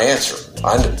usually my answer.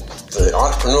 The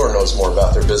entrepreneur knows more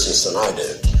about their business than I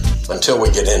do until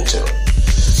we get into it.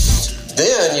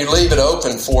 Then you leave it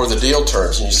open for the deal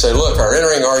terms and you say, look, our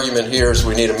entering argument here is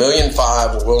we need $1.5 million.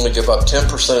 We're willing to give up 10%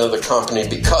 of the company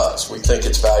because we think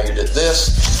it's valued at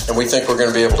this and we think we're going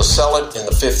to be able to sell it in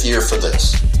the 5th year for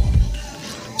this.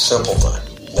 Simple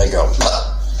thing. They go,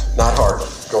 not hardly.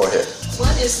 Go ahead.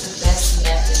 What is the best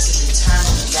method to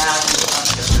determine the value of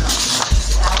your company?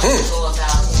 How do you go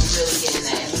about really getting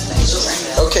that information?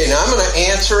 Okay, now I'm going to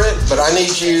answer it, but I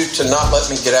need you to not let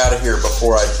me get out of here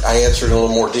before I answer it in a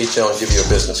little more detail and give you a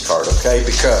business card, okay?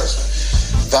 Because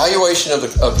valuation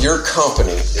of your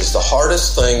company is the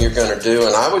hardest thing you're going to do,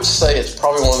 and I would say it's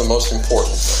probably one of the most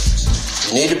important things.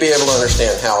 You need to be able to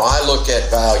understand how I look at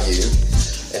value,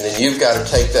 and then you've got to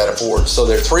take that aboard. So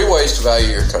there are 3 ways to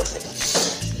value your company.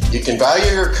 You can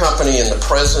value your company in the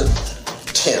present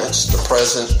tense, the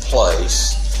present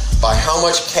place, by how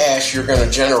much cash you're going to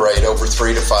generate over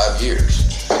 3 to 5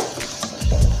 years.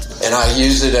 And I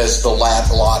use it as the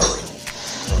lottery.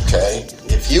 Okay?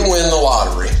 If you win the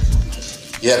lottery,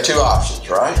 you have 2 options,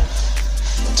 right?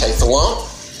 Take the lump,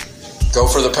 go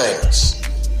for the payments.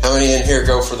 How many in here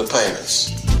go for the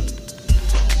payments?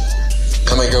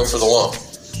 How many go for the lump?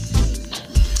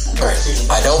 All right.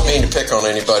 I don't mean to pick on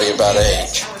anybody about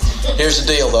age. here's the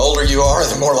deal. The older you are,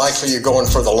 the more likely you're going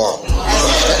for the loan.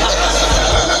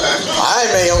 I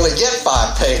may only get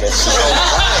 5 payments.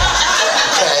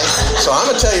 Okay, so I'm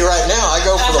going to tell you right now, I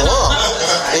go for the lump.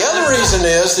 The other reason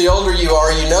is, the older you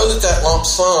are, you know that lump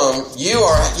sum, you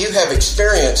have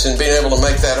experience in being able to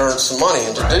make that earn some money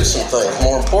and to do some things.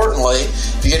 More importantly,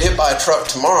 if you get hit by a truck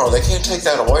tomorrow, they can't take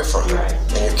that away from you.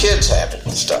 And your kids have it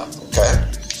and stuff, okay?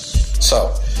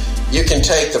 So, you can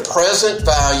take the present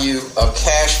value of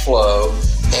cash flow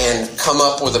and come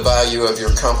up with the value of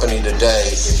your company today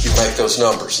if you make those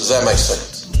numbers. Does that make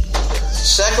sense?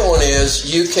 Second one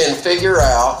is, you can figure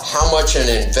out how much an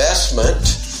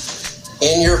investment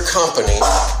in your company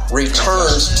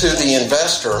returns to the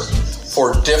investor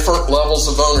for different levels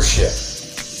of ownership.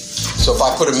 So if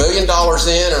I put $1 million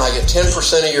in and I get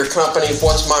 10% of your company,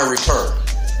 what's my return?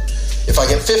 If I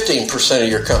get 15% of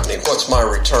your company, what's my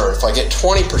return? If I get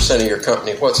 20% of your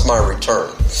company, what's my return?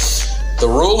 The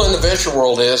rule in the venture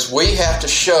world is we have to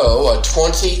show a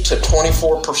 20 to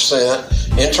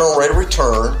 24% internal rate of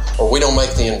return or we don't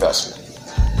make the investment.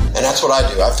 And that's what I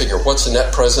do. I figure what's the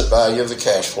net present value of the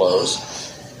cash flows.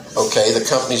 Okay, the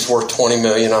company's worth $20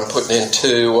 million. I'm putting in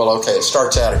 2. Well, okay, it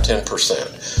starts out at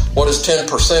 10%. What does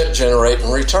 10% generate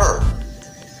in return?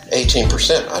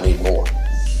 18%. I need more.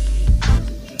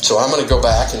 So I'm going to go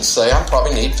back and say I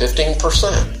probably need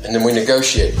 15%, and then we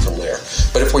negotiate from there.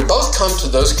 But if we both come to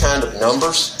those kind of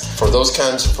numbers for those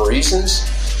kinds of reasons,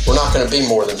 we're not going to be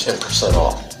more than 10%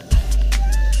 off.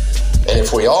 And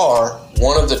if we are,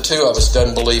 one of the two of us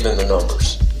doesn't believe in the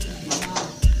numbers.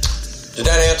 Did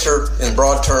that answer in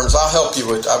broad terms? I'll help you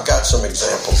with, I've got some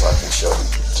examples I can show you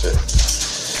too.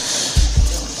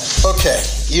 Okay,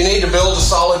 you need to build a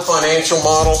solid financial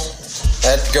model.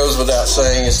 That goes without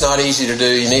saying. It's not easy to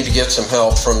do. You need to get some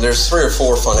help from, there's 3 or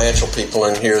 4 financial people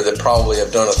in here that probably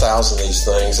have done 1,000 of these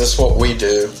things. That's what we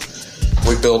do.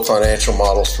 We build financial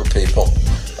models for people.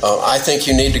 I think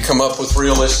you need to come up with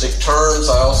realistic terms.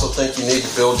 I also think you need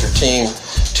to build your team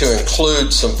to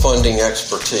include some funding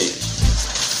expertise.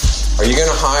 Are you going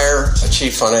to hire a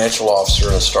chief financial officer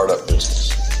in a startup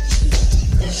business?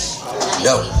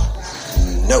 No.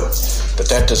 But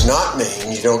that does not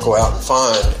mean you don't go out and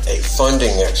find a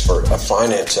funding expert, a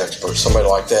finance expert, somebody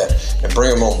like that, and bring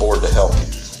them on board to help you.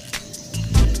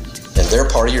 And they're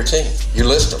part of your team. You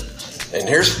list them. And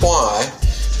here's why.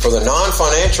 For the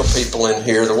non-financial people in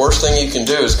here, the worst thing you can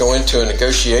do is go into a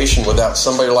negotiation without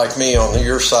somebody like me on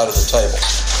your side of the table.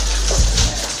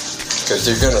 Because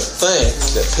they're going to think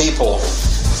that people...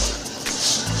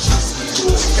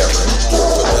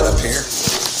 Put that up here.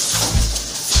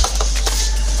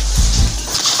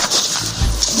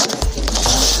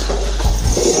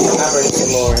 I bring some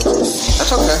more.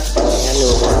 That's okay. I knew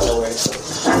it was nowhere.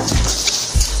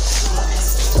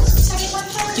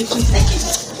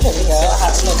 There we go. I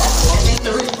have to look at it.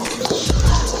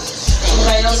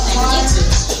 Anybody else think you need to?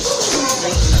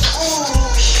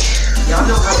 Y'all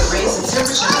know how to raise the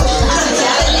temperature.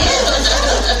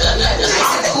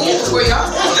 Where y'all?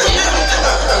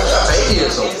 Baby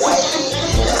is a white.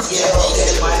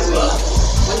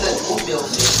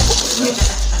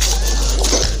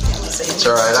 It's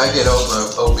all right. I get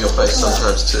oatmeal face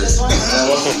sometimes too.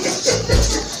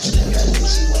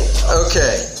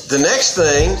 Okay. The next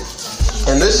thing,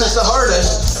 and this is the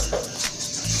hardest,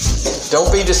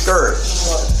 don't be discouraged.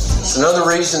 It's another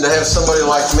reason to have somebody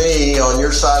like me on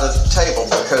your side of the table,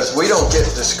 because we don't get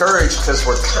discouraged because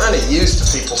we're kind of used to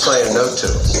people saying no to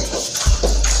us.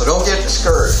 So don't get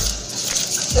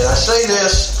discouraged. And I say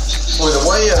this with a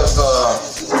way of,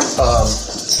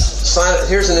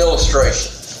 here's an illustration.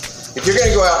 If you're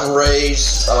going to go out and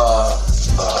raise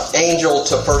angel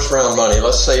to first round money,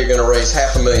 let's say you're going to raise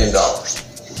 $500,000.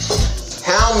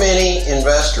 How many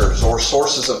investors or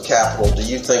sources of capital do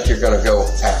you think you're going to go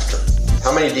after?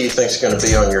 How many do you think is going to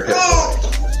be on your hit parade?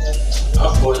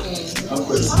 I'll put as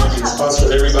many as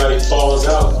possible. Everybody falls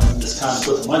out when it's time to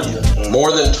put the money up.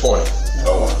 More than 20.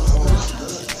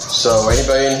 So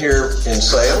anybody in here in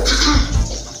sales?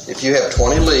 If you have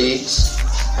 20 leads,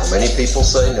 how many people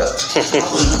say no?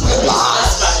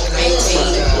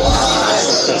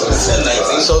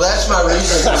 So that's my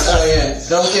reason for saying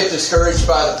don't get discouraged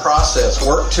by the process.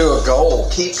 Work to a goal.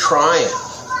 Keep trying.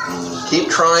 Keep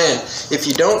trying. If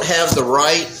you don't have the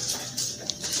right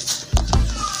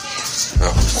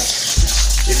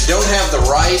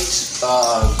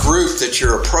group that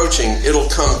you're approaching, it'll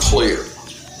come clear.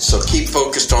 So keep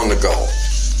focused on the goal.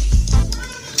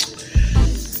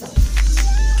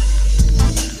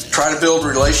 Try to build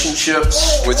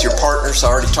relationships with your partners. I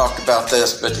already talked about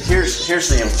this, but here's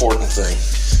the important thing.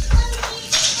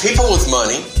 People with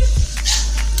money,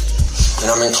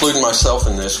 and I'm including myself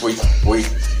in this, we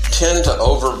tend to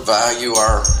overvalue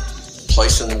our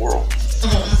place in the world.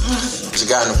 There's a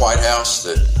guy in the White House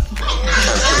that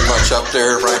kind of pretty much up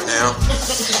there right now.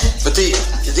 But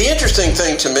the interesting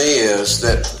thing to me is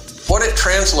that what it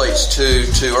translates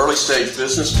to early stage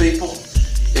business people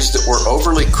is that we're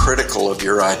overly critical of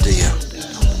your idea.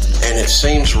 And it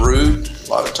seems rude a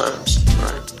lot of times,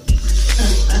 right?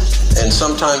 And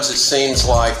sometimes it seems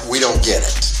like we don't get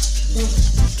it.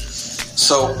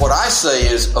 So what I say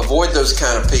is avoid those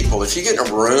kind of people. If you get in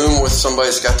a room with somebody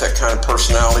that's got that kind of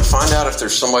personality, find out if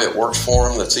there's somebody that works for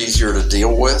them that's easier to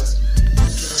deal with.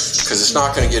 Because it's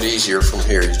not going to get easier from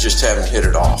here. You just haven't hit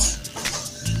it off.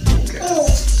 Okay.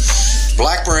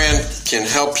 Black Brand can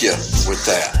help you with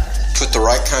that. Put the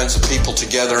right kinds of people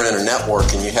together in a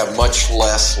network and you have much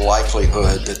less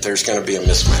likelihood that there's going to be a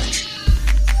mismatch.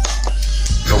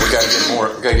 But we got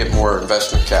to get more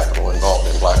investment capital involved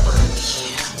in Black Brand.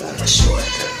 For sure.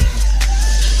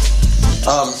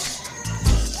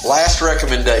 Last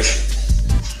recommendation.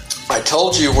 I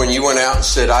told you when you went out and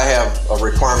said, I have a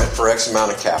requirement for X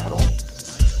amount of capital,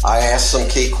 I asked some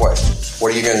key questions.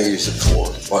 What are you going to use it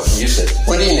for? Well, you said,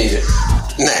 when do you need it?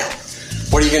 Now.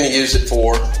 What are you going to use it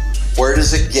for? Where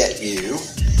does it get you?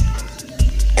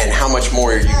 And how much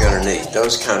more are you going to need?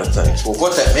 Those kind of things. Well,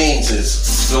 what that means is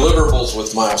deliverables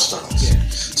with milestones. Yeah.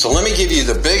 So let me give you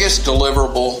the biggest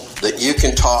deliverable that you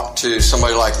can talk to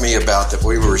somebody like me about that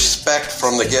we respect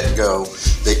from the get-go,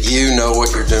 that you know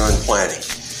what you're doing planning.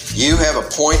 You have a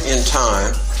point in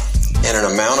time and an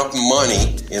amount of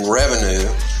money in revenue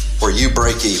where you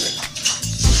break even.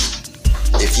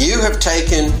 If you have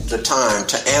taken the time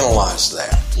to analyze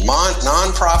that,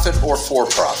 non-profit or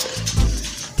for-profit,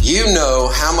 you know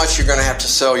how much you're going to have to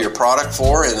sell your product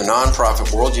for in the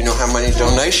non-profit world. You know how many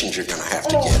donations you're going to have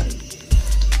to get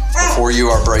before you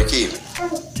are break even.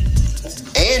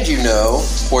 And you know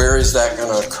where is that going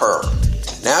to occur.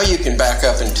 Now you can back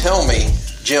up and tell me,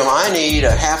 Jim, I need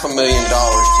 $500,000 to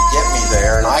get me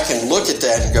there, and I can look at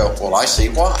that and go, well, I see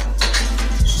why.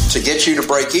 To get you to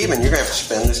break even, you're going to have to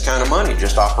spend this kind of money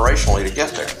just operationally to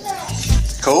get there.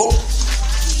 Cool?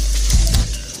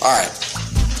 All right.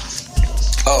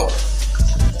 Oh,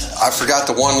 I forgot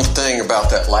the one thing about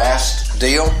that last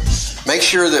deal. Make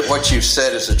sure that what you've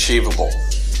said is achievable.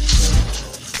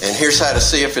 And here's how to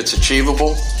see if it's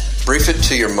achievable. Brief it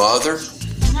to your mother.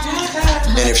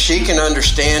 And if she can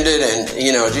understand it, and,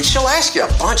 you know, she'll ask you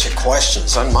a bunch of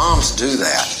questions, and moms do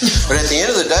that. But at the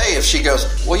end of the day, if she goes,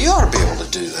 well, you ought to be able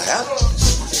to do that,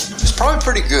 it's probably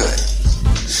pretty good.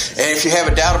 And if you have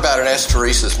a doubt about it, ask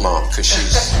Teresa's mom, because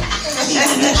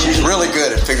she's really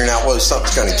good at figuring out whether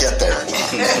something's going to get there or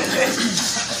not.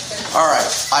 All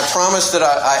right. I promised that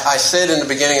I said in the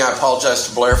beginning, I apologize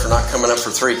to Blair for not coming up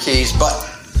for 3 keys, but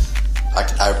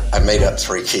I made up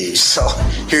 3 keys. So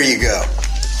here you go.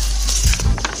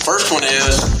 First one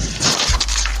is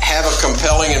have a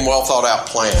compelling and well thought out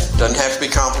plan. Doesn't have to be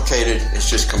complicated. It's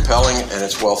just compelling and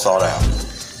it's well thought out.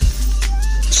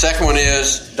 Second one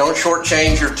is don't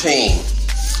shortchange your team.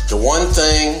 The one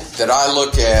thing that I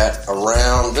look at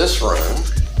around this room,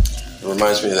 it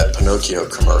reminds me of that Pinocchio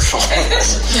commercial.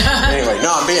 Anyway,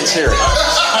 no, I'm being serious.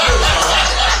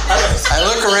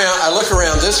 I look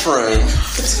around this room,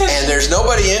 and there's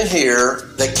nobody in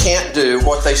here that can't do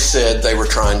what they said they were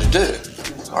trying to do.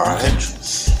 All right,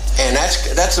 and that's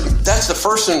the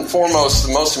first and foremost,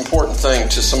 the most important thing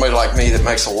to somebody like me that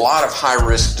makes a lot of high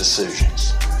risk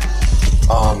decisions.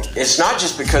 It's not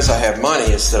just because I have money;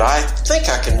 it's that I think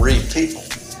I can read people.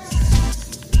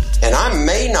 And I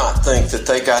may not think that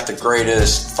they got the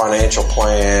greatest financial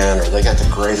plan or they got the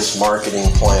greatest marketing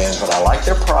plan, but I like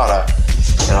their product.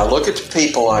 And I look at the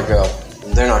people and I go,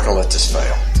 they're not going to let this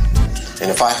fail. And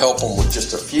if I help them with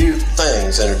just a few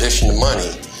things in addition to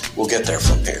money, we'll get there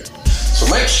from here. So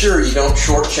make sure you don't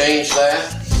shortchange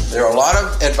that. There are a lot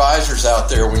of advisors out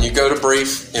there when you go to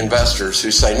brief investors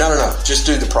who say, no, just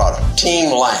do the product.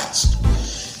 Team last.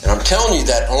 And I'm telling you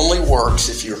that only works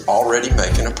if you're already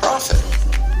making a profit.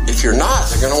 If you're not,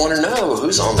 they're going to want to know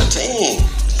who's on the team.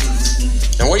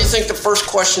 And what do you think the first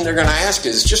question they're going to ask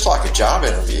is? It's just like a job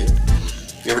interview.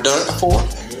 You ever done it before?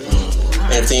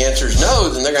 And if the answer is no,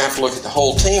 then they're going to have to look at the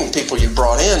whole team, people you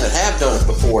brought in that have done it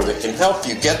before that can help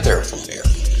you get there from here.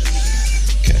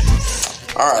 Okay.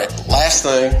 All right, last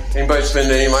thing. Anybody who's been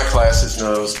to any of my classes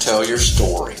knows, tell your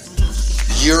story.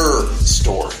 Your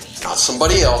story, not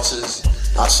somebody else's,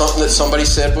 not something that somebody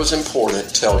said was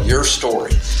important. Tell your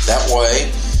story. That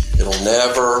way, it'll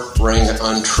never ring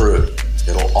untrue.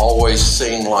 It'll always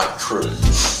seem like truth.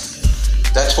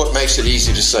 That's what makes it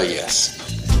easy to say yes.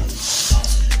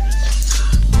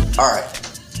 All right.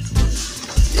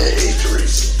 Yay,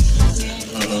 Teresa.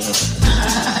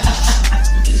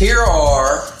 Here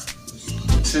are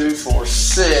 2, 4,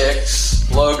 6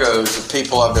 logos of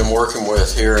people I've been working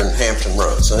with here in Hampton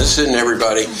Roads. Now, this isn't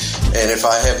everybody, and if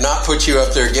I have not put you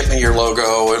up there, get me your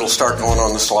logo. It'll start going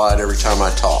on the slide every time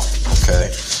I talk,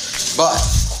 okay? But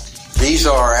these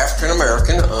are African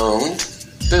American owned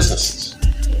businesses.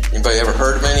 Anybody ever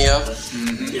heard of any of them?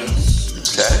 Mm-hmm. Yeah.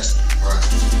 Okay. Right.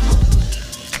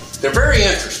 They're very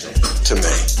interesting to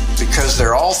me because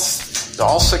they're all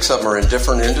 6 of them are in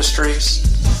different industries.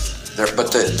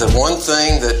 But the one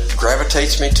thing that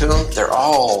gravitates me to them, they're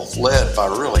all led by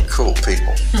really cool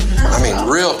people. I mean,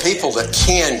 real people that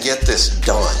can get this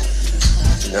done.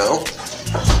 You know?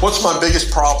 What's my biggest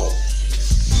problem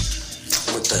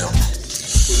with them?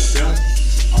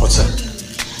 What's that?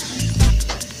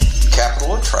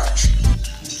 Capital attraction.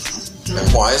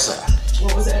 And why is that?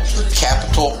 What was that?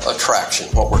 Capital attraction,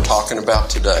 what we're talking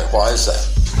about today. Why is that?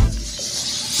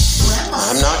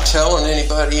 I'm not telling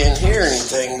anybody in here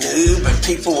anything new, but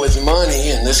people with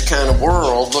money in this kind of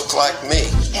world look like me.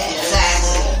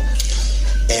 Exactly.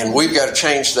 And we've got to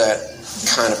change that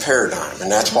kind of paradigm.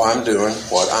 And that's why I'm doing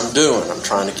what I'm doing. I'm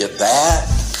trying to get that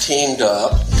teamed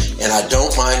up, and I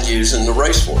don't mind using the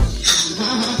race word.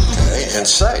 Okay? And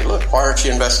say, look, why aren't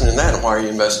you investing in that? And why are you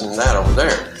investing in that over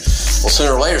there? Well,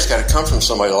 sooner or later, it's got to come from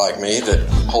somebody like me that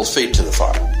holds feet to the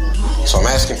fire. So I'm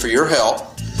asking for your help.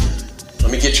 Let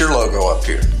me get your logo up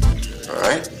here. All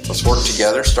right? Let's work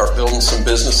together, start building some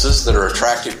businesses that are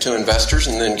attractive to investors,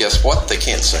 and then guess what? They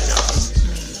can't say no.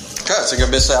 Because they're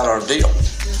going to miss out on a deal.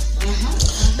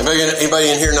 Anybody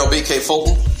in here know BK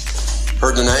Fulton?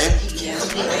 Heard the name? Yeah?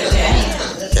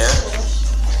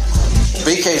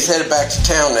 BK's headed back to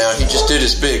town now. He just did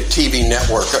his big TV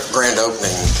network grand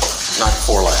opening night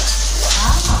before last.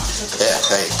 Yeah,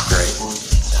 hey, great.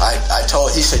 I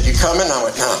told, he said, you coming? I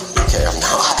went, no, BK, I'm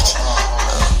not.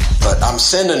 But I'm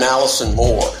sending Allison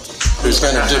Moore, who's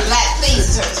going to do...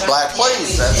 Black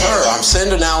Please, that's her. I'm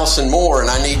sending Allison Moore,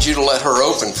 and I need you to let her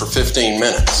open for 15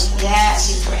 minutes. Yeah,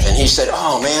 she's great. And he said,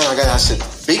 oh, man, I said,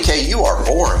 BK, you are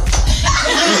boring.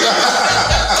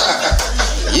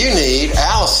 You need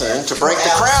Allison to break the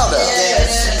crowd up. Okay,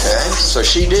 so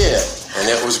she did. And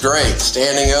it was great.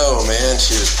 Standing O, man,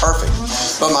 she was perfect.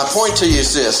 But my point to you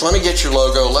is this. Let me get your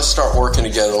logo. Let's start working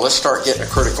together. Let's start getting a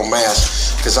critical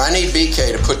mass. Because I need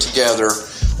BK to put together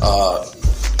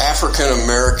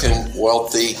African-American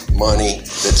wealthy money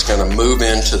that's going to move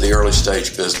into the early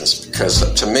stage business. Because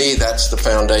to me, that's the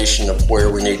foundation of where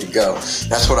we need to go.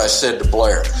 That's what I said to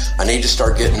Blair. I need to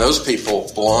start getting those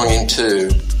people belonging to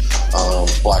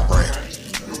Black Brand.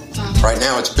 Right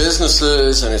now it's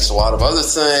businesses and it's a lot of other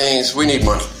things. We need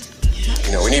money.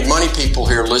 You know, we need money people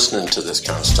here listening to this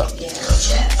kind of stuff.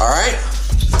 All right?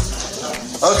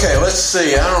 Okay, let's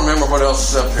see. I don't remember what else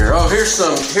is up here. Oh, here's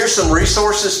some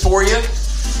resources for you.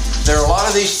 There are a lot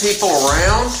of these people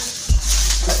around.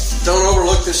 Don't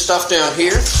overlook this stuff down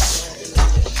here.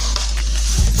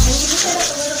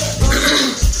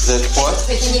 That what?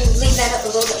 But can you leave that up a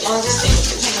little bit longer?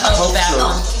 I hope so.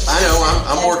 I know,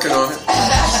 I'm working on it.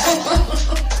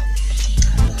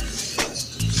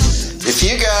 If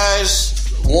you guys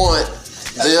want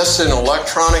this in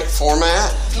electronic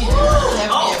format,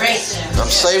 I'm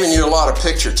saving you a lot of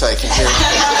picture taking here. It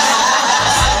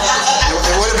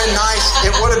would have been nice.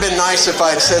 It would have been nice if I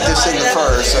had said this in the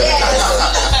first.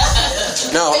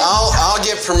 No, I'll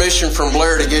get permission from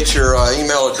Blair to get your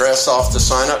email address off the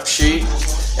sign-up sheet,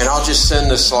 and I'll just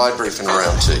send this slide briefing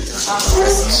around to you.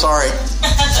 Sorry.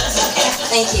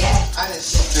 Thank you.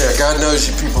 Yeah, God knows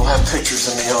you people have pictures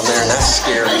of me on there, and that's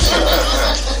scary.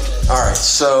 All right,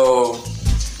 so...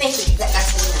 Thank you.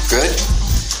 That's good?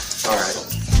 All right.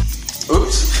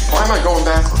 Oops. Why am I going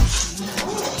backwards?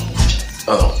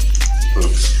 Oh.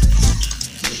 Oops.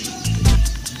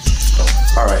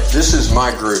 All right, this is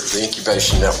my group, the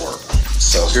Incubation Network.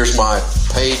 So here's my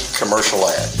paid commercial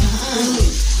ad.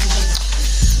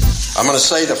 I'm going to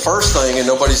say the first thing, and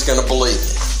nobody's going to believe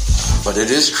me. But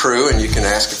it is true, and you can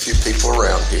ask a few people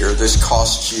around here. This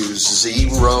costs you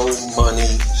zero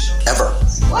money ever.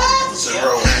 What?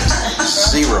 Zero.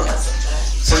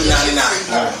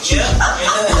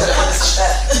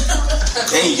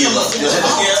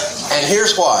 And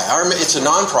here's why. It's a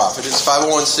nonprofit. It's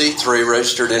 501c3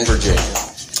 registered in Virginia.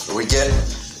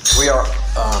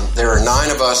 There are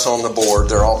 9 of us on the board.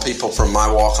 They're all people from my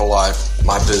walk of life,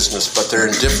 my business, but they're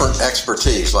in different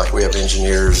expertise. Like we have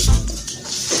engineers,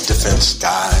 defense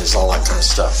guys, all that kind of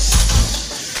stuff.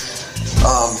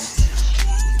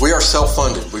 We are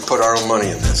self-funded. We put our own money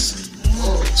in this.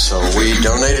 So we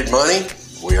donated money.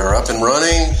 We are up and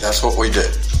running. That's what we do.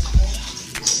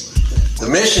 The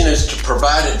mission is to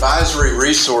provide advisory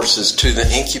resources to the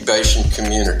incubation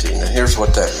community. Now, here's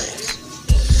what that means.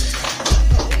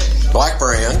 Black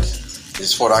Brand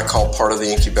is what I call part of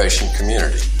the incubation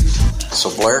community. So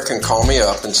Blair can call me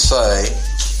up and say,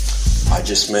 I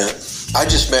just met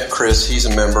Chris. He's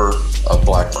a member of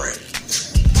Black Brand.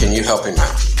 Can you help him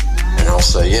out? And I'll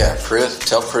say, yeah, Chris,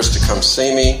 tell Chris to come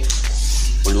see me.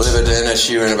 We live at the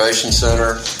NSU Innovation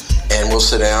Center, and we'll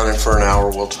sit down and for an hour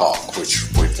we'll talk, which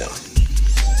we've done.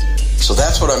 So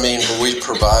that's what I mean when we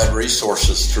provide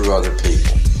resources through other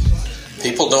people.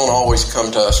 People don't always come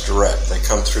to us direct. They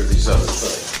come through these other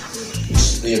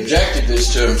things. The objective is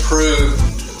to improve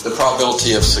the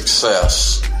probability of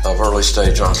success of early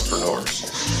stage entrepreneurs.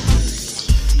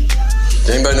 Does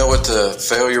anybody know what the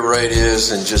failure rate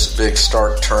is in just big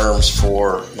stark terms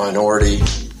for minority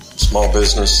small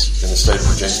business in the state of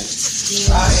Virginia?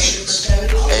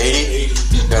 80?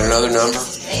 Got another number?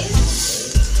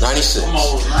 96.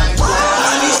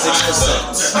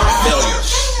 96% failure.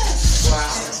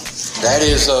 That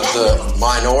is of the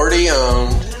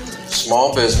minority-owned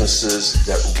small businesses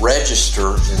that register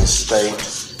in the state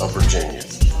of Virginia.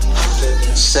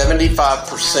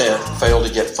 75% fail to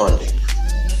get funding.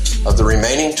 Of the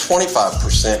remaining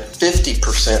 25%,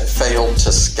 50% fail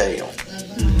to scale.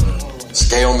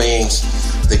 Scale means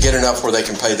they get enough where they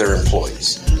can pay their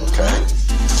employees. Okay?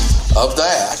 Of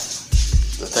that,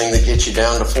 the thing that gets you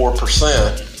down to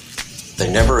 4%, they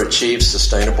never achieve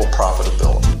sustainable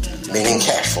profitability, meaning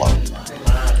cash flow.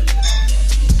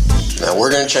 Now, we're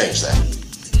going to change that.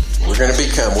 We're going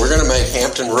to make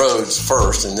Hampton Roads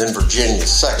first and then Virginia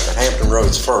second, but Hampton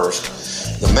Roads first,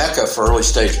 the mecca for early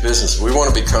stage business. We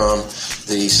want to become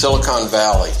the Silicon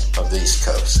Valley of the East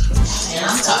Coast. And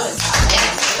I'm talking about that.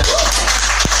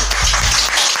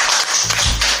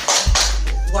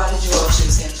 Why did you all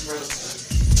choose Hampton Roads?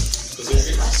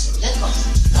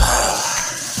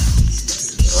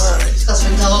 All right. Because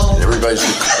we know.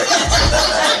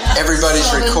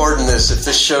 Everybody's recording this. If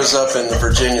this shows up in the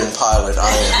Virginian pilot,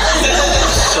 I am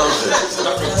so good.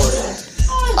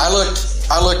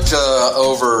 I looked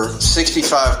over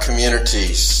 65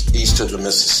 communities east of the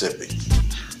Mississippi,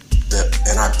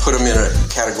 and I put them in a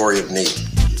category of need.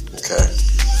 Okay.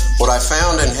 What I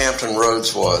found in Hampton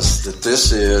Roads was that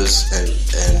this is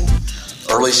an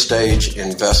early stage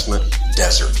investment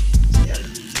desert.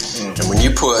 And when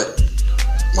you put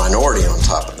minority on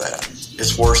top of that,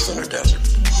 it's worse than a desert.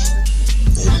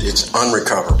 It's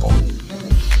unrecoverable.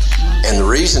 And the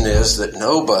reason is that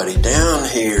nobody down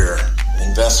here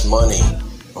invests money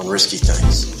on risky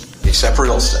things, except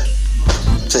real estate.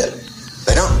 That's it.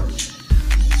 They don't.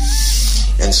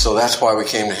 And so that's why we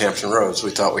came to Hampton Roads.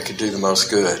 We thought we could do the most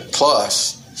good.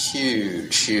 Plus,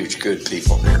 huge good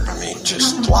people there. I mean,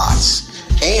 just lots.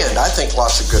 And I think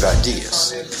lots of good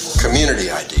ideas, community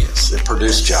ideas that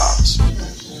produce jobs.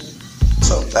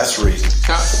 So that's the reason.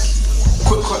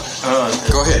 Quick,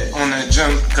 go ahead on that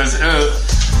jump, because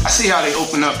I see how they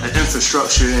open up the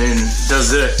infrastructure, and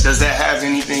does that have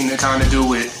anything to kind of do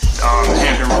with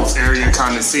Hampton Roads area,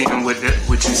 kind of seeing what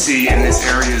you see in this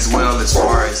area as well, as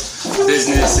far as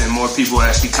business and more people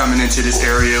actually coming into this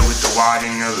area with the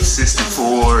widening of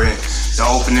 64 and the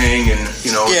opening, and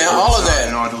all of that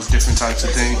and all those different types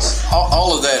of things.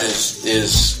 All of that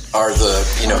are the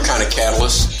kind of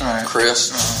catalyst, right,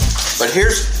 Chris. But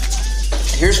here's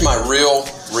my real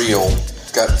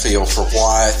gut feel for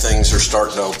why things are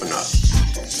starting to open up.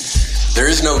 There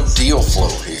is no deal flow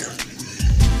here.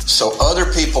 So other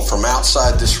people from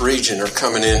outside this region are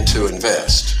coming in to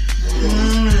invest.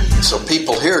 So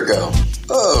people here go,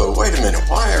 oh, wait a minute,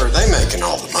 why are they making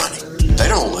all the money? They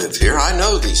don't live here. I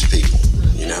know these people,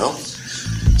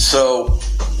 So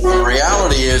the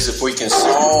reality is, if we can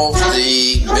solve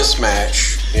the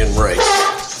mismatch in race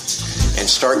and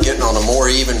start getting on a more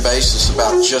even basis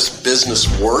about just business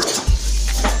worth,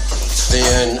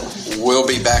 then we'll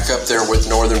be back up there with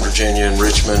Northern Virginia and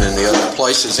Richmond and the other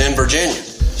places in Virginia.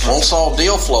 Won't solve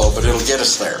deal flow, but it'll get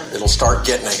us there. It'll start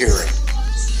getting a hearing.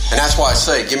 And that's why I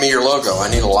say, give me your logo. I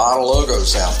need a lot of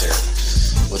logos out there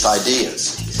with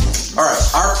ideas. All right,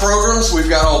 our programs, we've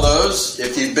got all those.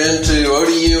 If you've been to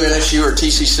ODU, NSU, or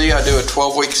TCC, I do a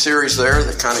 12-week series there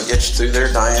that kind of gets you through there.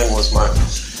 Diane was my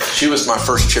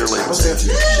first cheerleader. I was there too.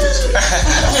 Jim,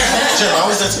 I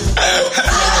was there too.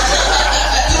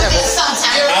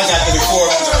 I got there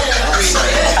before.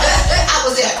 I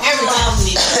was there every time.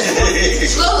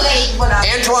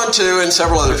 Antoine too, and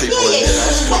several other people.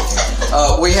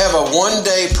 We have a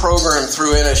one-day program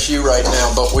through NSU right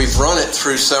now, but we've run it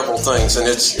through several things, and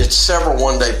it's several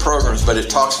one-day programs, but it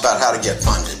talks about how to get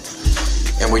funded.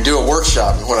 And we do a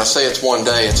workshop, and when I say it's one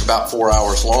day, it's about 4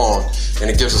 hours long, and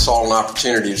it gives us all an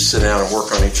opportunity to sit down and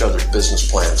work on each other's business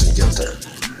plans and get there.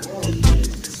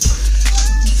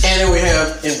 And then we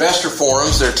have investor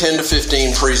forums. There are 10 to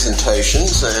 15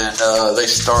 presentations, and they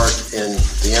start in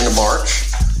the end of March.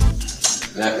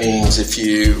 And that means if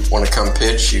you want to come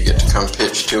pitch, you get to come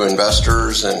pitch to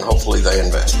investors, and hopefully they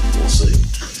invest. We'll see.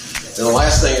 And the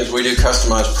last thing is we do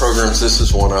customized programs. This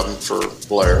is one of them for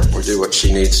Blair. We do what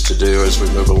she needs to do as we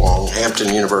move along.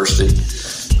 Hampton University.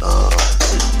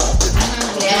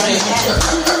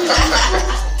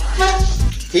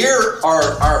 Here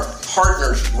are our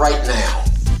partners right now.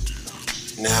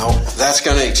 Now, that's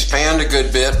going to expand a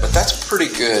good bit, but that's a pretty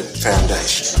good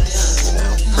foundation.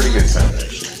 Pretty good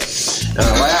foundation. And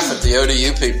I laugh at the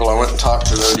ODU people. I went and talked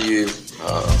to the ODU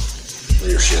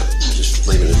leadership. Just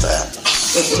leave it at that.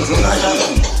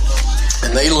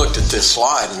 And they looked at this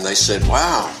slide and they said,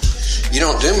 wow, you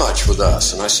don't do much with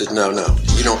us. And I said, no,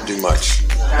 you don't do much.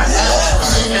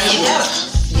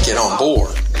 Get on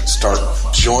board and start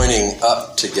joining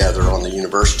up together on the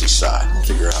university side and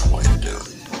figure out a way to do it.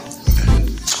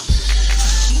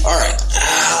 All right.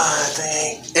 I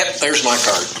think. Yep, there's my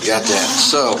card. You got that.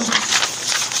 So,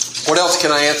 what else can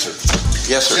I answer?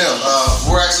 Yes, sir. Jim,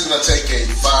 we're actually going to take a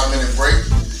 5-minute break.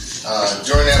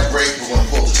 During that break, we're going to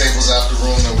pull the tables out the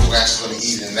room, and we're actually going to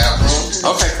eat in that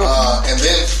room. Okay, cool. And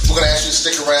then we're going to ask you to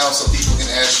stick around so people can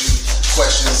ask you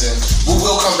questions, and we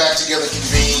will come back together,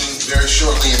 convene very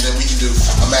shortly, and then we can do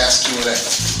a mass Q&A.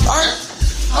 All right.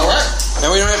 All right.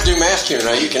 Now, we don't have to do mass Q&A.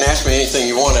 You can ask me anything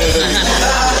you want to ask me.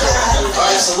 All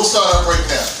right, so we'll start our break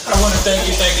now. I want to thank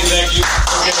you.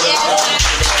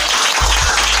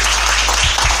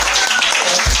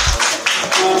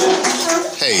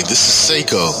 Hey, this is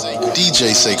Seiko,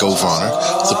 DJ Seiko Varner,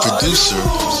 the producer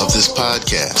of this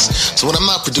podcast. So when I'm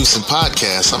not producing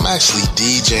podcasts, I'm actually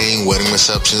DJing wedding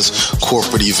receptions,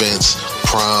 corporate events,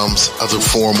 proms, other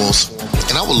formals,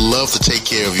 and I would love to take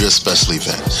care of your special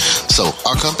event. So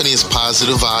our company is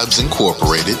Positive Vibes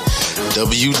Incorporated,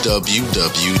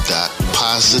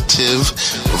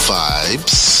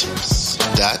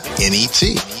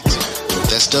 www.positivevibes.net.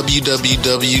 That's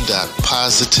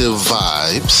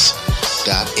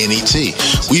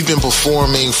www.positivevibes.net. We've been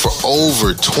performing for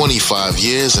over 25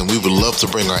 years, and we would love to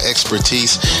bring our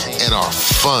expertise and our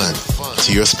fun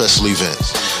to your special event.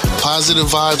 Positive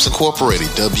Vibes Incorporated,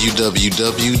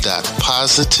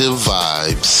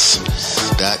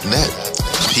 www.positivevibes.net.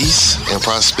 Peace and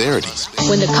prosperity.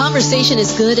 When the conversation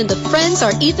is good and the friends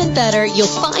are even better, you'll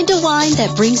find a wine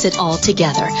that brings it all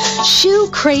together. Shoe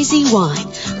Crazy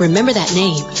Wine. Remember that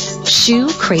name. Shoe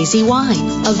Crazy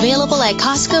Wine. Available at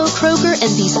Costco, Kroger,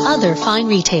 and these other fine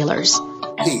retailers.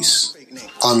 Peace.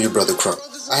 I'm your brother Crump.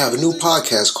 I have a new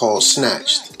podcast called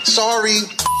Snatched. Sorry.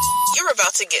 You're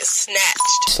about to get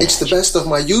snatched. It's the best of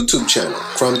my YouTube channel,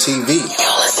 Crumb TV.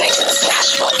 You're listening to the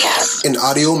Snatch Podcast. In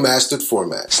audio mastered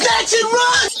format. Snatch and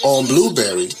run! On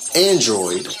Blueberry,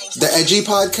 Android, the Edgy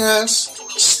Podcast,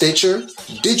 Stitcher,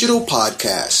 Digital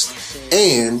Podcast,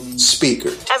 and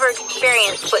Speaker. Ever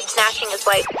experienced what snatching is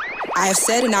like? I have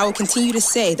said and I will continue to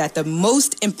say that the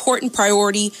most important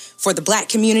priority for the black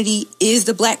community is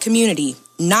the black community,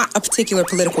 not a particular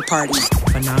political party.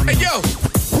 Phenomenal. Hey, yo,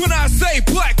 when I say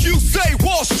black, you say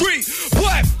Wall Street.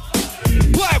 Black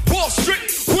Wall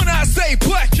Street. When I say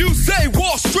black, you say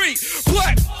Wall Street.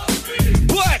 Black.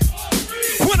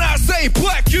 When I say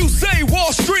black, you say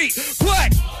Wall Street.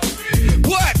 Black.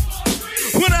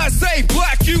 When I say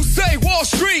black, you say Wall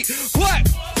Street. Black.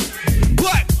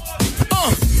 Black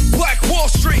Wall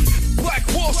Street. Black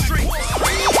Wall Street.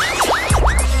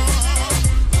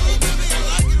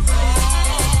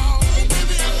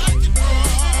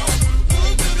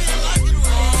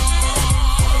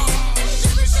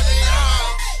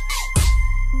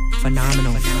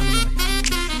 Phenomenal.